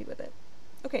I'm happy with it.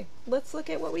 Okay, let's look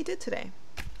at what we did today.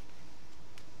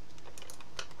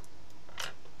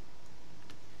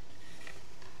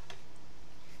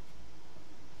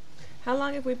 How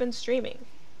long have we been streaming?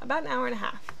 About an hour and a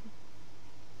half.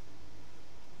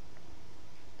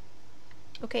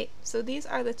 Okay, so these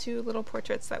are the two little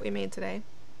portraits that we made today.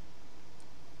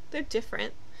 They're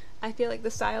different. I feel like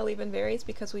the style even varies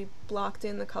because we blocked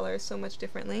in the colors so much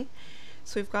differently.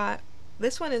 So we've got,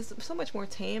 this one is so much more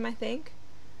tame, I think.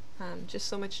 Just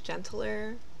so much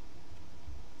gentler,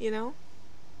 you know?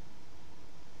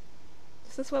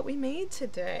 This is what we made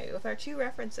today with our two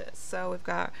references. So we've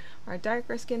got our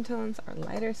darker skin tones, our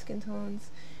lighter skin tones,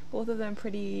 both of them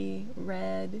pretty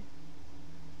red.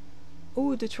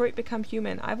 Ooh, Detroit Become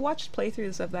Human. I've watched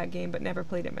playthroughs of that game but never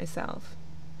played it myself.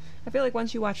 I feel like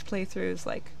once you watch playthroughs,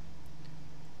 like,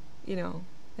 you know,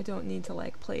 I don't need to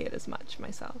like play it as much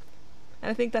myself. And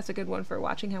I think that's a good one for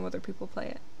watching how other people play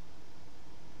it.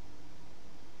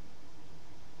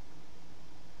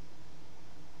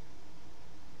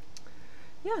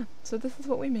 Yeah, so this is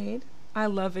what we made. I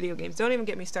love video games. Don't even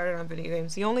get me started on video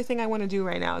games. The only thing I want to do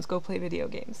right now is go play video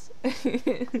games.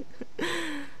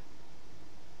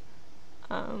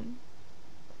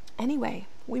 Anyway,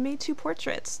 we made two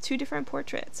different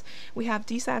portraits. We have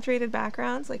desaturated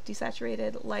backgrounds, like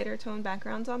desaturated lighter tone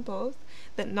backgrounds on both,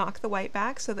 that knock the white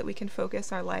back so that we can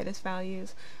focus our lightest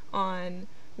values on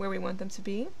where we want them to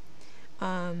be.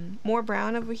 More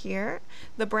brown over here.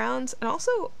 The browns, and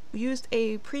also used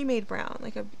a pre-made brown,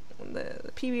 like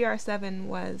the PBR7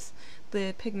 was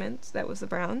the pigment that was the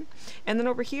brown, and then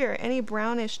over here any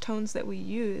brownish tones that we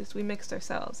used we mixed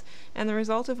ourselves, and the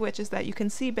result of which is that you can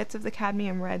see bits of the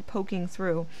cadmium red poking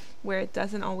through where it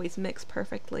doesn't always mix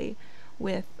perfectly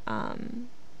with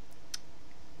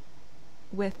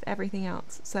everything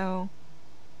else. So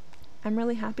I'm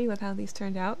really happy with how these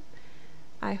turned out.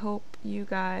 I hope you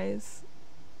guys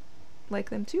like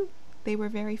them too. They were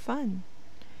very fun.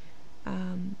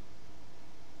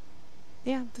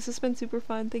 Yeah, this has been super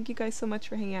fun. Thank you guys so much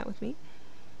for hanging out with me.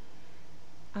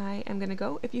 I am gonna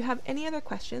go. If you have any other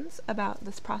questions about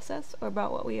this process or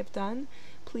about what we have done,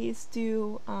 please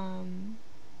do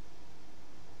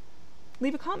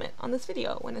leave a comment on this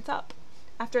video when it's up.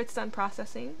 After it's done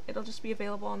processing, it'll just be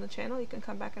available on the channel. You can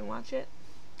come back and watch it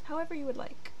however you would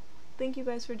like. Thank you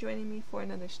guys for joining me for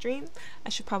another stream. I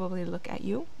should probably look at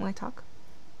you when I talk.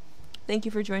 Thank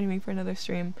you for joining me for another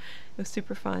stream. It was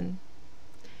super fun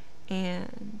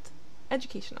and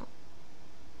educational.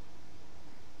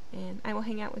 And I will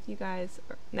hang out with you guys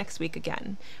next week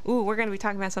again. Ooh, we're going to be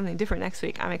talking about something different next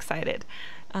week. I'm excited.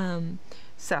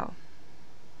 So,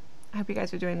 I hope you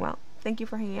guys are doing well. Thank you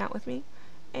for hanging out with me,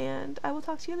 and I will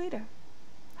talk to you later.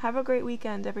 Have a great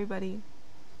weekend, everybody.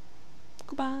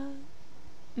 Goodbye.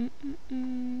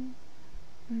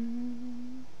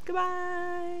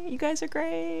 Goodbye. You guys are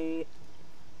great.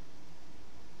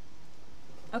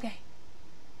 Okay.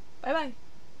 Bye-bye.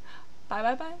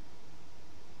 Bye-bye-bye.